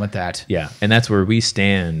 exactly. I'm done with that. Yeah, and that's where we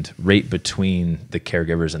stand, right between the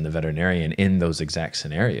caregivers and the veterinarian in those exact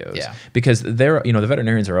scenarios. Yeah, because they're the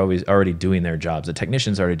veterinarians are always already doing their jobs. The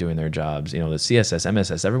technicians are already doing their jobs. The CSS,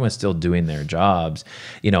 MSS, everyone's still doing their jobs.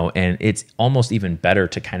 And it's almost even better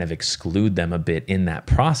to kind of exclude them a bit in that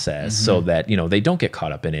process so that they don't get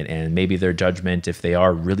caught up in it, and maybe their judgment, if they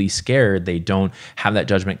are really scared, they don't have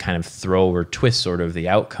that judgment kind of throw or twist sort of the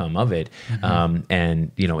outcome of it.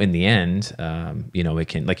 And in the end, it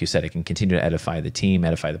can, like you said, it can continue to edify the team,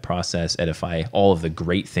 edify the process, edify all of the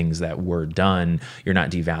great things that were done. You're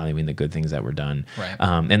not devaluing the good things that were done. Right.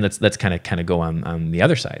 And let's kind of go on the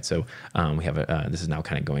other side. So we have this is now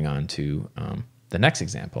kind of going on to the next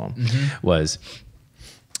example was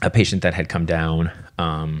a patient that had come down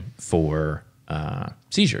for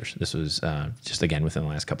seizures. This was just again within the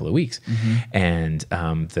last couple of weeks. And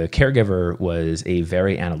the caregiver was a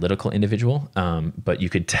very analytical individual, but you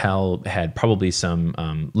could tell had probably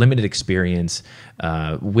some limited experience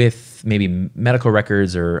with maybe medical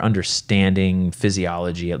records or understanding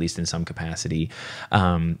physiology, at least in some capacity.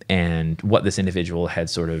 And what this individual had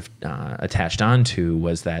sort of attached onto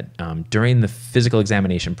was that during the physical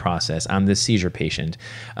examination process on this seizure patient,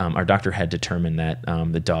 our doctor had determined that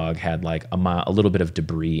the dog had like a little bit of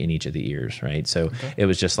debris in each of the ears, right? So it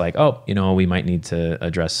was just like, we might need to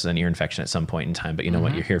address an ear infection at some point in time, but you know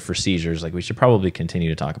what, you're here for seizures, like we should probably continue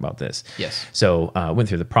to talk about this. Yes. So went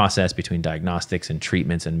through the process between diagnostics and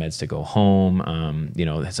treatments and meds to go home.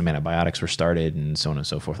 Some antibiotics were started and so on and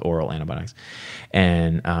so forth, oral antibiotics.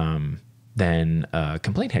 And then a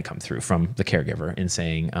complaint had come through from the caregiver in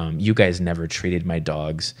saying, you guys never treated my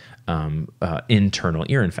dog's internal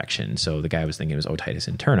ear infection. So the guy was thinking it was otitis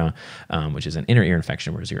interna, which is an inner ear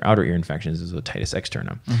infection, whereas your outer ear infections is otitis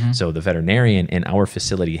externa. So the veterinarian in our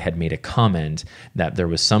facility had made a comment that there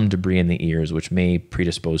was some debris in the ears, which may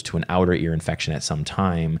predispose to an outer ear infection at some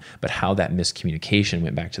time. But how that miscommunication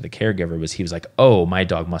went back to the caregiver was he was like, oh, my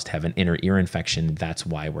dog must have an inner ear infection. That's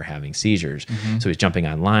why we're having seizures. So he's jumping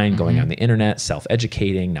online, going on the internet,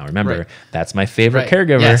 self-educating. Now remember, that's my favorite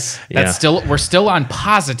caregiver. Yes, we're still on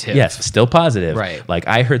positive. Yes, still positive. Right. Like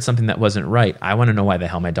I heard something that wasn't right. I want to know why the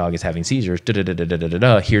hell my dog is having seizures.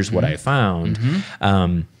 Here's what I found.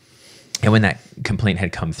 And when that complaint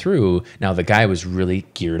had come through, now the guy was really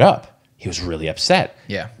geared up. He was really upset.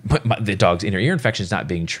 Yeah. But the dog's inner ear infection is not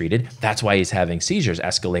being treated. That's why he's having seizures,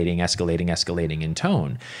 escalating in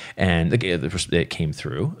tone. And it came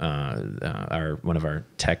through. One of our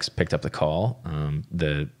techs picked up the call.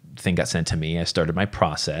 The thing got sent to me. I started my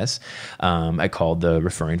process. I called the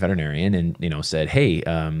referring veterinarian and, said, hey,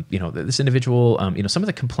 this individual, some of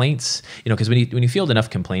the complaints, because when you field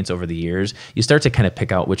enough complaints over the years, you start to kind of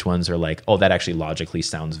pick out which ones are like, oh, that actually logically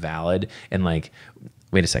sounds valid. And like,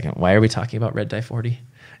 wait a second, why are we talking about red dye 40?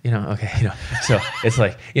 So it's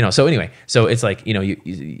like, so it's like,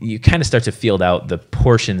 you kind of start to field out the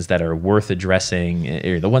portions that are worth addressing,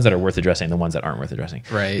 or the ones that are worth addressing, the ones that aren't worth addressing.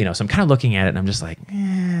 Right. So I'm kind of looking at it and I'm just like,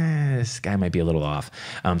 this guy might be a little off.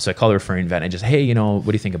 So I call the referring vet and I just, hey, what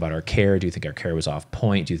do you think about our care? Do you think our care was off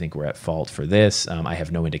point? Do you think we're at fault for this? I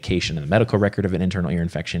have no indication in the medical record of an internal ear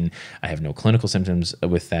infection. I have no clinical symptoms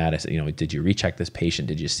with that. I said, did you recheck this patient?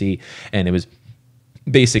 Did you see? And it was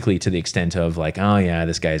basically to the extent of like, oh yeah,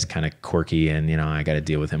 this guy's kind of quirky and, you know, I got to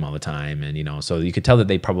deal with him all the time. And, you know, so you could tell that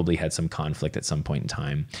they probably had some conflict at some point in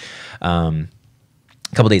time.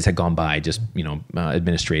 A couple days had gone by, just, you know,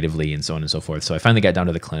 administratively and so on and so forth. So I finally got down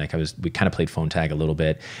to the clinic. We kind of played phone tag a little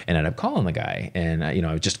bit, and ended up calling the guy. And you know,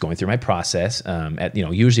 I was just going through my process. You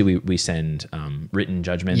know, usually we send written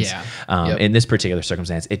judgments. Yeah. In this particular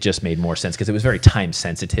circumstance, it just made more sense because it was very time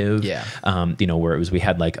sensitive. Yeah. You know, where we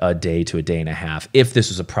had like a day to a day and a half. If this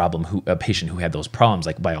was a patient who had those problems,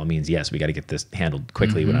 like by all means, yes, we got to get this handled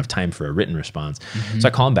quickly. We don't have time for a written response. So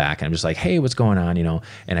I call him back, and I'm just like, hey, what's going on? You know,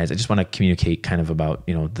 and I just want to communicate kind of about,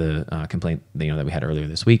 you know, the complaint, you know, that we had earlier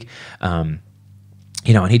this week.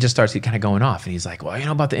 You know, and he just starts kind of going off, and he's like, well, you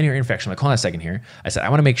know, about the inner ear infection. I'm like, hold on a second here. I said, I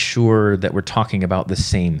want to make sure that we're talking about the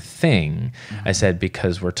same thing. I said,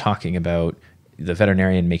 because we're talking about the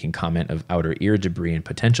veterinarian making comment of outer ear debris and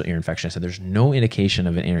potential ear infection. I said, there's no indication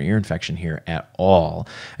of an inner ear infection here at all.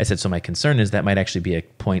 I said, so my concern is that might actually be a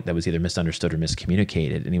point that was either misunderstood or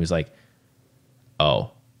miscommunicated. And he was like, oh.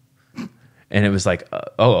 And it was like,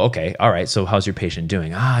 oh, okay, all right. So how's your patient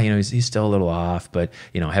doing? You know, he's still a little off, but,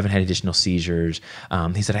 you know, haven't had additional seizures.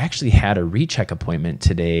 He said, I actually had a recheck appointment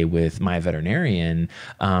today with my veterinarian,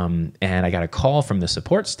 and I got a call from the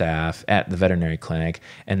support staff at the veterinary clinic,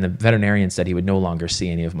 and the veterinarian said he would no longer see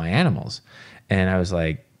any of my animals. And I was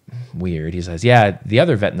like, weird. He says, yeah, the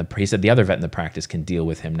other vet in the practice can deal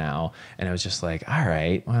with him now. And I was just like, all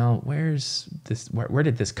right, well, where's this? Where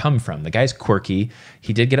did this come from? The guy's quirky.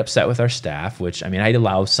 He did get upset with our staff, which, I mean, I'd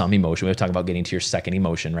allow some emotion. We were talking about getting to your second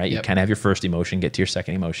emotion, right? Yep. You kind of have your first emotion, get to your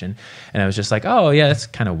second emotion. And I was just like, oh yeah, that's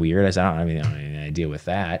kind of weird. I said, I don't have any idea with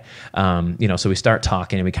that. You know, so we start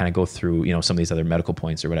talking, and we kind of go through, you know, some of these other medical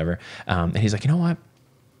points or whatever. And he's like, you know what?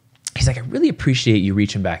 He's like, I really appreciate you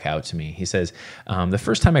reaching back out to me. He says, the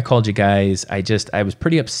first time I called you guys, I was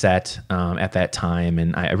pretty upset at that time,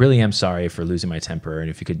 and I really am sorry for losing my temper. And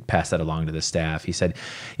if you could pass that along to the staff. He said,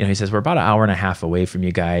 you know, he says, we're about an hour and a half away from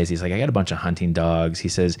you guys. He's like, I got a bunch of hunting dogs. He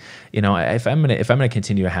says, you know, if I'm gonna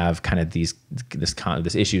continue to have kind of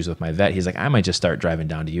this issues with my vet, he's like, I might just start driving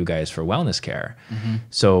down to you guys for wellness care.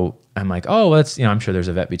 So I'm like, oh, well, you know, I'm sure there's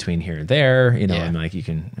a vet between here and there, you know, I'm like, you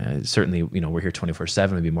can certainly, you know, we're here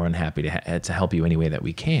 24/7. We'd be more than happy to help you any way that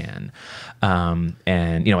we can.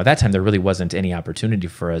 And, you know, at that time, there really wasn't any opportunity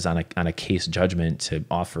for us on a case judgment to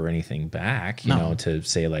offer anything back, you know, to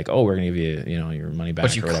say like, oh, we're going to give you, you know, your money back.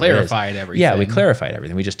 But you clarified everything. Yeah, we clarified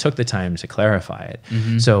everything. We just took the time to clarify it.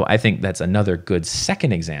 So I think that's another good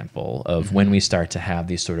second example of when we start to have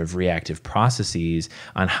these sort of reactive processes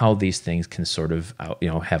on how these things can sort of, you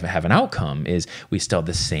know, have an outcome. Is we still have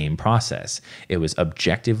the same process. It was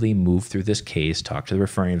objectively move through this case, talk to the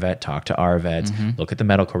referring vet, talk to our vets, look at the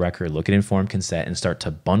medical record, look at informed consent, and start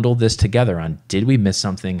to bundle this together on, did we miss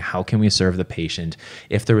something? How can we serve the patient?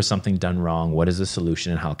 If there was something done wrong, what is the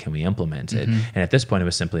solution and how can we implement it? And at this point, it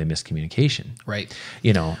was simply a miscommunication. Right.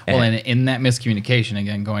 You know, and in that miscommunication,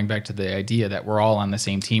 again, going back to the idea that we're all on the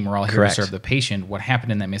same team, we're all here to serve the patient, what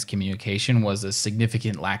happened in that miscommunication was a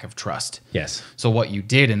significant lack of trust. Yes. So what you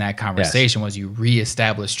did in that conversation was you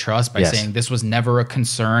reestablished trust by saying, this was never a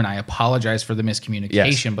concern. I apologize for the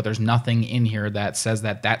miscommunication, but there's nothing in here that says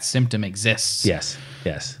that symptom exists. Yes.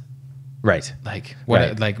 Yes. Right. Like what?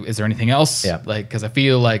 Right. Like, is there anything else? Yeah. Like, because I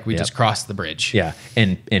feel like we just crossed the bridge. Yeah.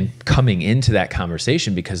 And coming into that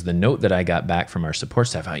conversation, because the note that I got back from our support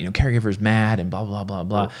staff, you know, caregiver's mad and blah blah blah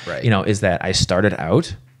blah. Right. You know, is that I started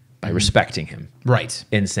out by respecting him. Right.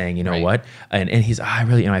 And saying, you know what? And he's, I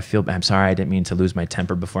really, you know, I'm sorry, I didn't mean to lose my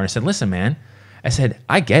temper before. And I said, listen, man, I said,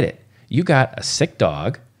 I get it. You got a sick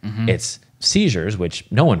dog. It's seizures, which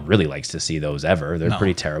no one really likes to see those ever. They're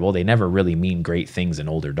pretty terrible. They never really mean great things in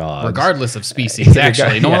older dogs. Regardless of species,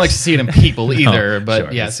 actually. No one likes to see it in people either.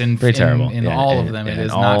 But yes, in all of them, it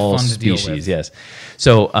is not fun to deal with. Yes.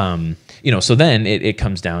 So, you know, so then it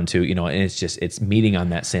comes down to, you know, and it's meeting on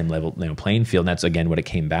that same level, you know, playing field. And that's again what it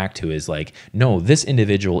came back to is like, no, this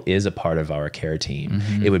individual is a part of our care team.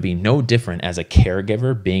 It would be no different as a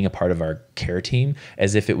caregiver being a part of our care team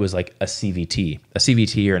as if it was like a CVT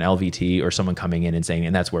or an LVT or someone coming in and saying,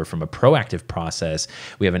 and that's where from a proactive process,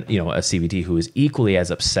 we have a CVT who is equally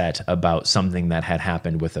as upset about something that had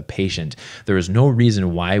happened with a patient. There is no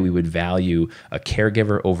reason why we would value a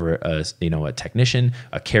caregiver over a technician,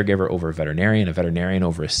 a caregiver over a veterinarian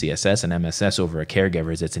over a CSS, an MSS over a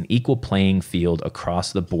caregiver. It's an equal playing field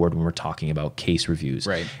across the board when we're talking about case reviews.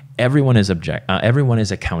 Right. Everyone is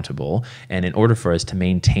accountable, and in order for us to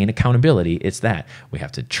maintain accountability, accountability, it's that we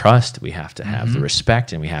have to trust, we have to have the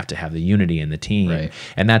respect, and we have to have the unity in the team. Right.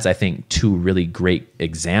 And that's, I think, two really great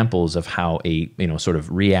examples of how a, sort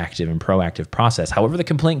of reactive and proactive process, however the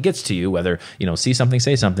complaint gets to you, whether, see something,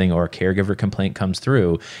 say something, or a caregiver complaint comes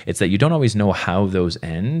through, it's that you don't always know how those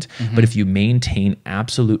end, but if you maintain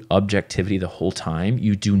absolute objectivity the whole time,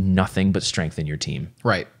 you do nothing but strengthen your team.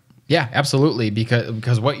 Right. Yeah, absolutely.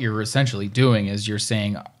 Because what you're essentially doing is you're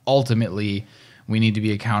saying ultimately we need to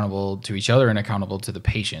be accountable to each other and accountable to the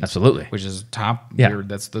patient. Absolutely. Which is top. Yeah.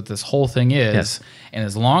 That's what this whole thing is. Yes. And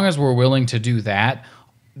as long as we're willing to do that,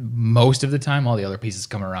 most of the time, all the other pieces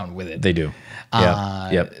come around with it. They do.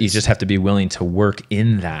 Yep. You just have to be willing to work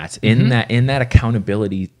in that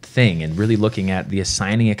accountability thing, and really looking at the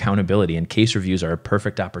assigning accountability. And case reviews are a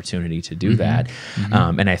perfect opportunity to do that.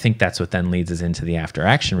 And I think that's what then leads us into the after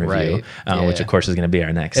action review, which of course is going to be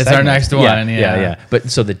our next. It's segment. our next one. Yeah. But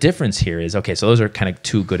so the difference here is, okay, so those are kind of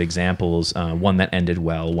two good examples. One that ended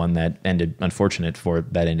well, one that ended unfortunate for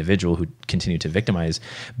that individual who continued to victimize.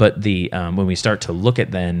 But the when we start to look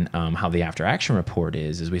at then how the after action report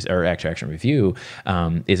or after action review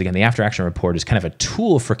is, again, the after action report is kind of a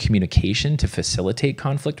tool for communication to facilitate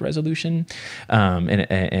conflict resolution.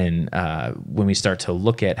 And when we start to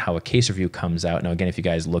look at how a case review comes out, now again, if you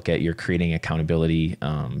guys look at your creating accountability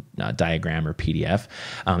diagram or PDF,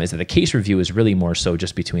 is that the case review is really more so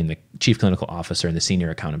just between the chief clinical officer and the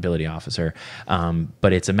senior accountability officer.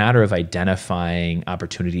 But it's a matter of identifying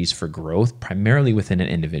opportunities for growth primarily within an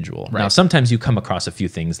individual. Right. Now, sometimes you come across a few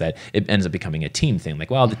things that it ends up becoming a team thing,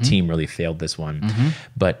 like, well, the team really failed this one.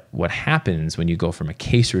 But what happens when you go from a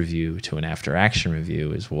case review to an after action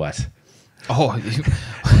review is what? Oh,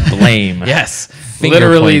 blame. Yes. Finger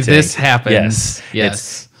Literally, pointing. this happens. Yes.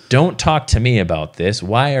 It's, don't talk to me about this.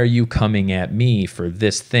 Why are you coming at me for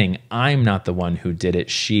this thing? I'm not the one who did it.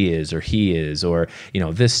 She is, or he is, or,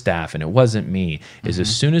 this staff, and it wasn't me. Is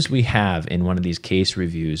as soon as we have in one of these case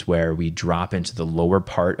reviews where we drop into the lower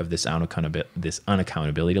part of this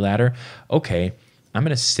unaccountability ladder, okay, I'm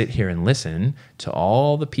going to sit here and listen to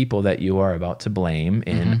all the people that you are about to blame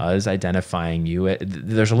in us identifying you.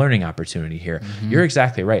 There's a learning opportunity here. You're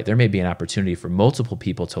exactly right. There may be an opportunity for multiple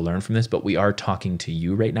people to learn from this, but we are talking to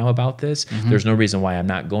you right now about this. There's no reason why I'm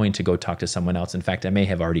not going to go talk to someone else. In fact, I may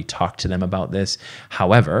have already talked to them about this.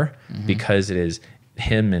 However, because it is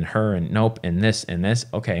him and her and nope and this,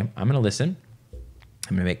 okay, I'm going to listen.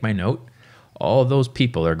 I'm going to make my note. All those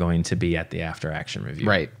people are going to be at the after action review.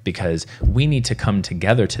 Right. Because we need to come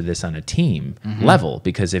together to this on a team level.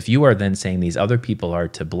 Because if you are then saying these other people are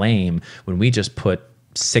to blame when we just put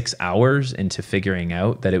 6 hours into figuring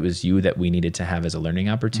out that it was you that we needed to have as a learning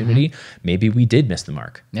opportunity, maybe we did miss the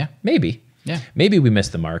mark. Yeah. Maybe. Yeah. Maybe we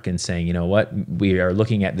missed the mark in saying, you know what, we are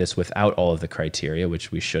looking at this without all of the criteria,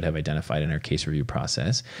 which we should have identified in our case review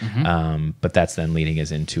process. But that's then leading us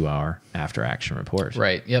into our after action report.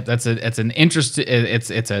 Right. Yep. It's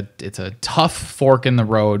a tough fork in the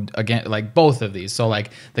road, again, like both of these. So like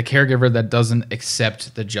the caregiver that doesn't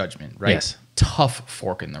accept the judgment, right? Yes. Tough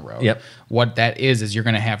fork in the road. Yep. What that is you're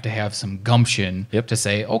going to have some gumption to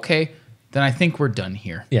say, okay, then I think we're done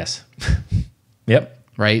here. Yes. Yep.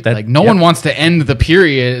 Right? Like no one wants to end the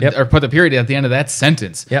period or put the period at the end of that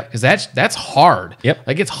sentence. Because that's hard.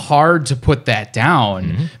 Like it's hard to put that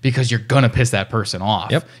down because you're going to piss that person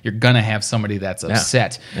off. You're going to have somebody that's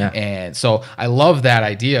upset. And so I love that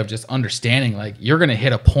idea of just understanding, like you're going to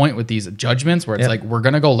hit a point with these judgments where it's like, we're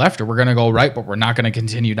going to go left or we're going to go right, but we're not going to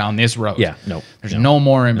continue down this road. There's no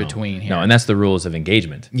more in between here. No, and that's the rules of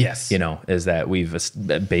engagement. Yes. Is that we've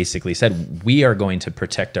basically said we are going to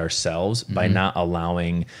protect ourselves by not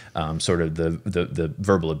allowing sort of the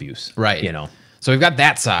verbal abuse, right? So we've got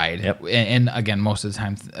that side, and again, most of the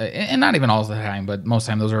time, and not even all the time, but most of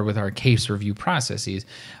the time, those are with our case review processes.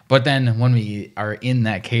 But then when we are in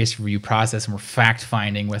that case review process and we're fact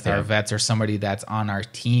finding with our vets or somebody that's on our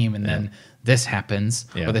team, and then this happens,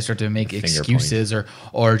 or they start to make excuses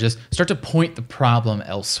or just start to point the problem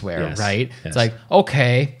elsewhere, right? It's like,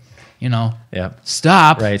 okay,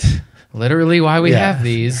 stop, right? Literally, why we have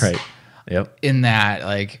these, right? In that,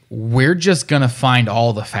 like, we're just going to find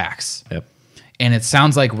all the facts. And it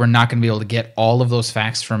sounds like we're not going to be able to get all of those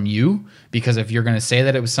facts from you, because if you're going to say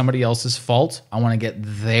that it was somebody else's fault, I want to get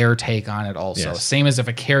their take on it also. Same as if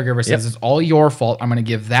a caregiver says it's all your fault, I'm going to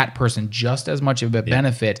give that person just as much of a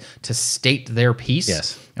benefit to state their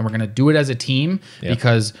piece. And we're going to do it as a team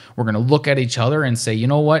because we're going to look at each other and say, you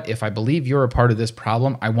know what, if I believe you're a part of this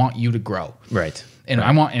problem, I want you to grow. Right. And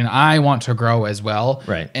I want to grow as well.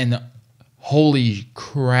 Right. And holy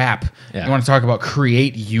crap. Yeah. You want to talk about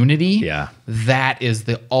create unity? Yeah. That is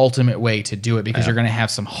the ultimate way to do it, because you're going to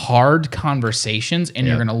have some hard conversations and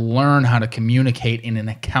you're going to learn how to communicate in an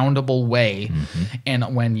accountable way.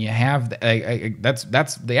 And when you have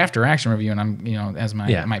that's the after action review, and I'm, as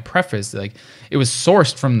my preface, like, it was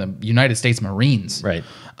sourced from the United States Marines. Right.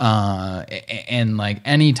 And like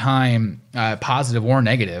any time, positive or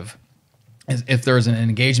negative, if there's an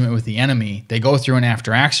engagement with the enemy, they go through an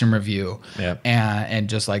after action review and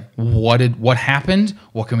just like, what happened?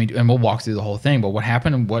 What can we do? And we'll walk through the whole thing, but what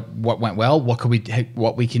happened and what went well? What can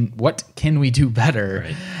we do better?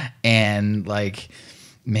 Right. And like,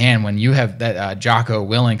 man, when you have that, Jocko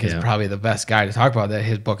Willink is probably the best guy to talk about that.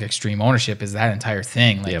 His book, Extreme Ownership, is that entire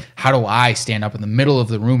thing. Like, how do I stand up in the middle of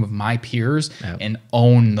the room of my peers and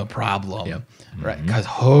own the problem? Right. Because,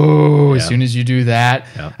 as soon as you do that,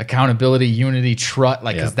 accountability, unity, trust,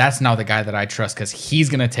 like, because that's now the guy that I trust, because he's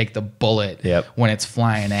going to take the bullet when it's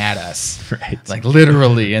flying at us. Right. Like,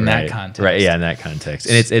 literally in that context. Right. Yeah. In that context.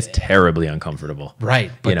 And it's terribly uncomfortable. Right.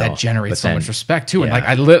 But that generates so much respect too. And like,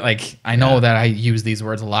 I know that I use these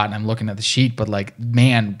words a lot and I'm looking at the sheet, but like,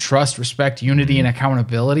 man, trust, respect, unity, and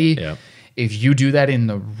accountability. If you do that in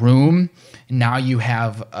the room, now you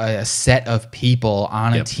have a set of people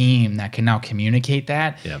on a team that can now communicate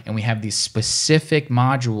that. And we have these specific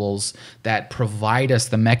modules that provide us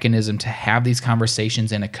the mechanism to have these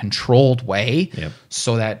conversations in a controlled way,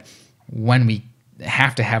 so that when we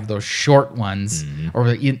have to have those short ones,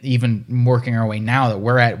 or even working our way now that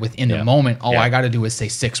we're at within the moment, all I got to do is say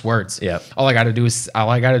 6 words. All I got to do is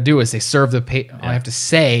say serve the patient. All I have to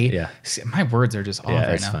say, my words are just off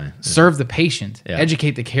right now. Fine. Serve the patient,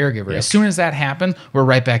 educate the caregiver. As soon as that happens, we're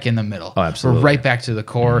right back in the middle. Oh, absolutely. We're right back to the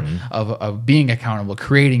core of being accountable,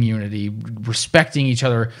 creating unity, respecting each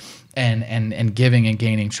other, and giving and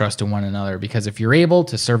gaining trust to one another. Because if you're able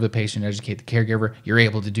to serve the patient, educate the caregiver, you're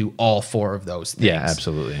able to do all 4 of those things. Yeah,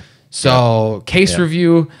 absolutely. So case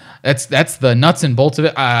review, that's the nuts and bolts of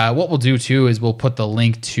it. What we'll do too is we'll put the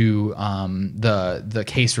link to the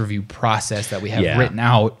case review process that we have written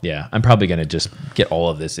out. Yeah, I'm probably going to just get all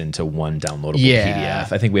of this into one downloadable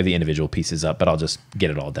PDF. I think we have the individual pieces up, but I'll just get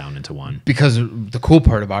it all down into one. Because the cool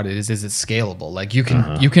part about it is it's scalable. Like, you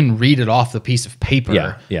can read it off the piece of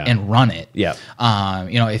paper and run it.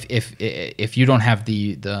 If you don't have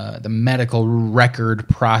the medical record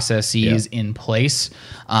processes in place,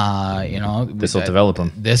 this will develop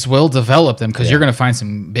them. This will develop them, because you're going to find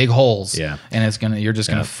some big holes. And you're just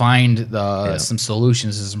going to find some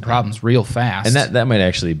solutions to some problems real fast. And that might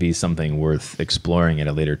actually be something worth exploring at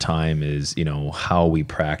a later time, is, how we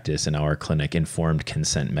practice in our clinic informed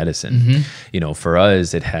consent medicine. For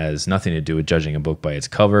us, it has nothing to do with judging a book by its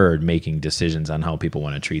cover or making decisions on how people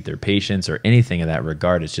want to treat their patients or anything in that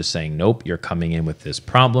regard. It's just saying, nope, you're coming in with this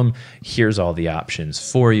problem. Here's all the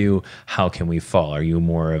options for you. How can we fall? Are you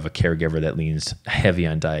more of a caregiver that leans heavy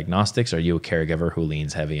on diagnostics? Are you a caregiver who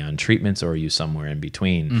leans heavy on treatments, or are you somewhere in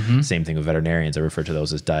between? Same thing with veterinarians. I refer to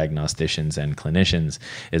those as diagnosticians and clinicians,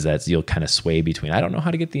 is that you'll kind of sway between, I don't know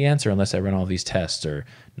how to get the answer unless I run all these tests, or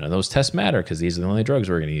none of those tests matter because these are the only drugs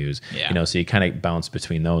we're going to use. So you kind of bounce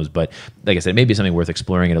between those. But like I said, maybe something worth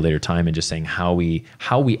exploring at a later time, and just saying how we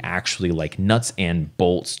actually, like, nuts and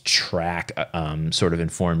bolts track sort of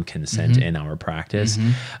informed consent in our practice,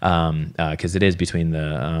 because it is between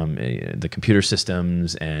the computer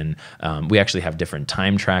systems, and we actually have different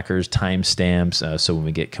time trackers, time stamps. So when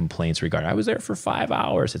we get complaints regarding, I was there for 5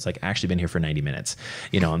 hours, it's like, actually been here for 90 minutes,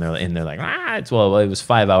 and they're like, it was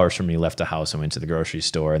 5 hours from when you left the house and went to the grocery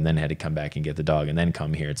store and then had to come back and get the dog and then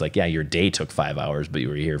come here. It's like, your day took 5 hours, but you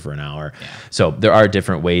were here for an hour. So there are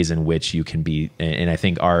different ways in which you can be, and I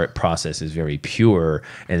think our process is very pure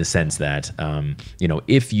in the sense that,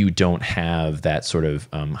 if you don't have that sort of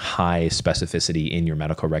high specificity in your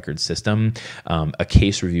medical record system, a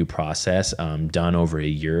case review process done over a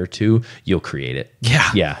year or two, you'll create it.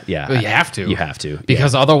 Well, you have to. You have to.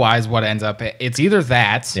 Because otherwise what ends up, it's either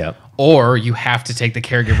that, or you have to take the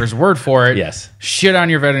caregiver's word for it. Shit on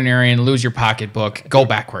your veterinarian, lose your pocketbook, go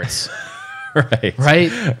backwards.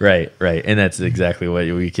 Right. And that's exactly what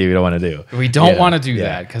we don't want to do. We don't want to do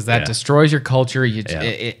that, because that destroys your culture.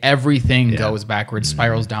 Everything goes backwards,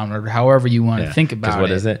 spirals downward, however you want to think about it.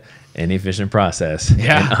 What is it? inefficient process,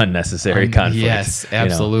 Yeah. and unnecessary conflict. yes, you know?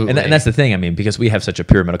 absolutely. And that's the thing. I mean, because we have such a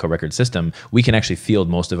pure medical record system, we can actually field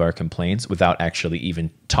most of our complaints without actually even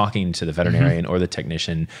talking to the veterinarian or the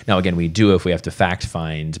technician. Now, again, we do if we have to fact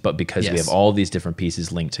find, but because we Yes. have all these different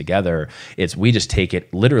pieces linked together, we just take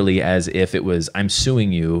it literally as if it was, I'm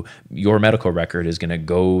suing you, your medical record is going to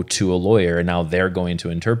go to a lawyer, and now they're going to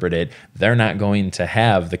interpret it. They're not going to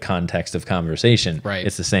have the context of conversation. Right.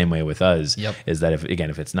 It's the same way with us. Yep. Is that if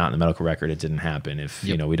it's not in the medical record, it didn't happen. If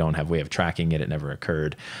Yep. we don't have way of tracking it, it never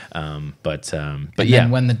occurred. But And yeah,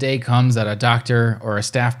 then when the day comes that a doctor or a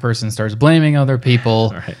staff person starts blaming other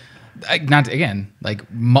people, right.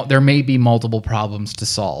 There may be multiple problems to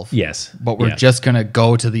solve. Yes. But we're Yeah. just going to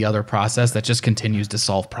go to the other process that just continues to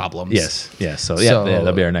solve problems. Yes. So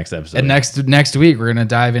that'll be our next episode. And next week, we're going to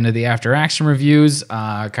dive into the after action reviews,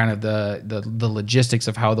 kind of the logistics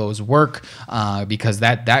of how those work, because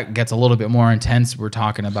that gets a little bit more intense. We're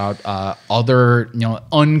talking about other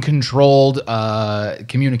uncontrolled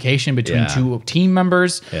communication between two team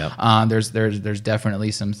members. Yeah. There's definitely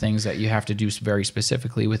some things that you have to do very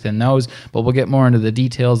specifically within those, but we'll get more into the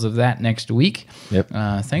details of that next week. Yep.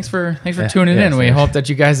 Thanks for tuning in. We hope that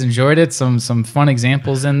you guys enjoyed it. Some fun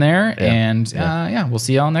examples in there, and we'll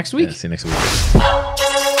see y'all next week. See you next week.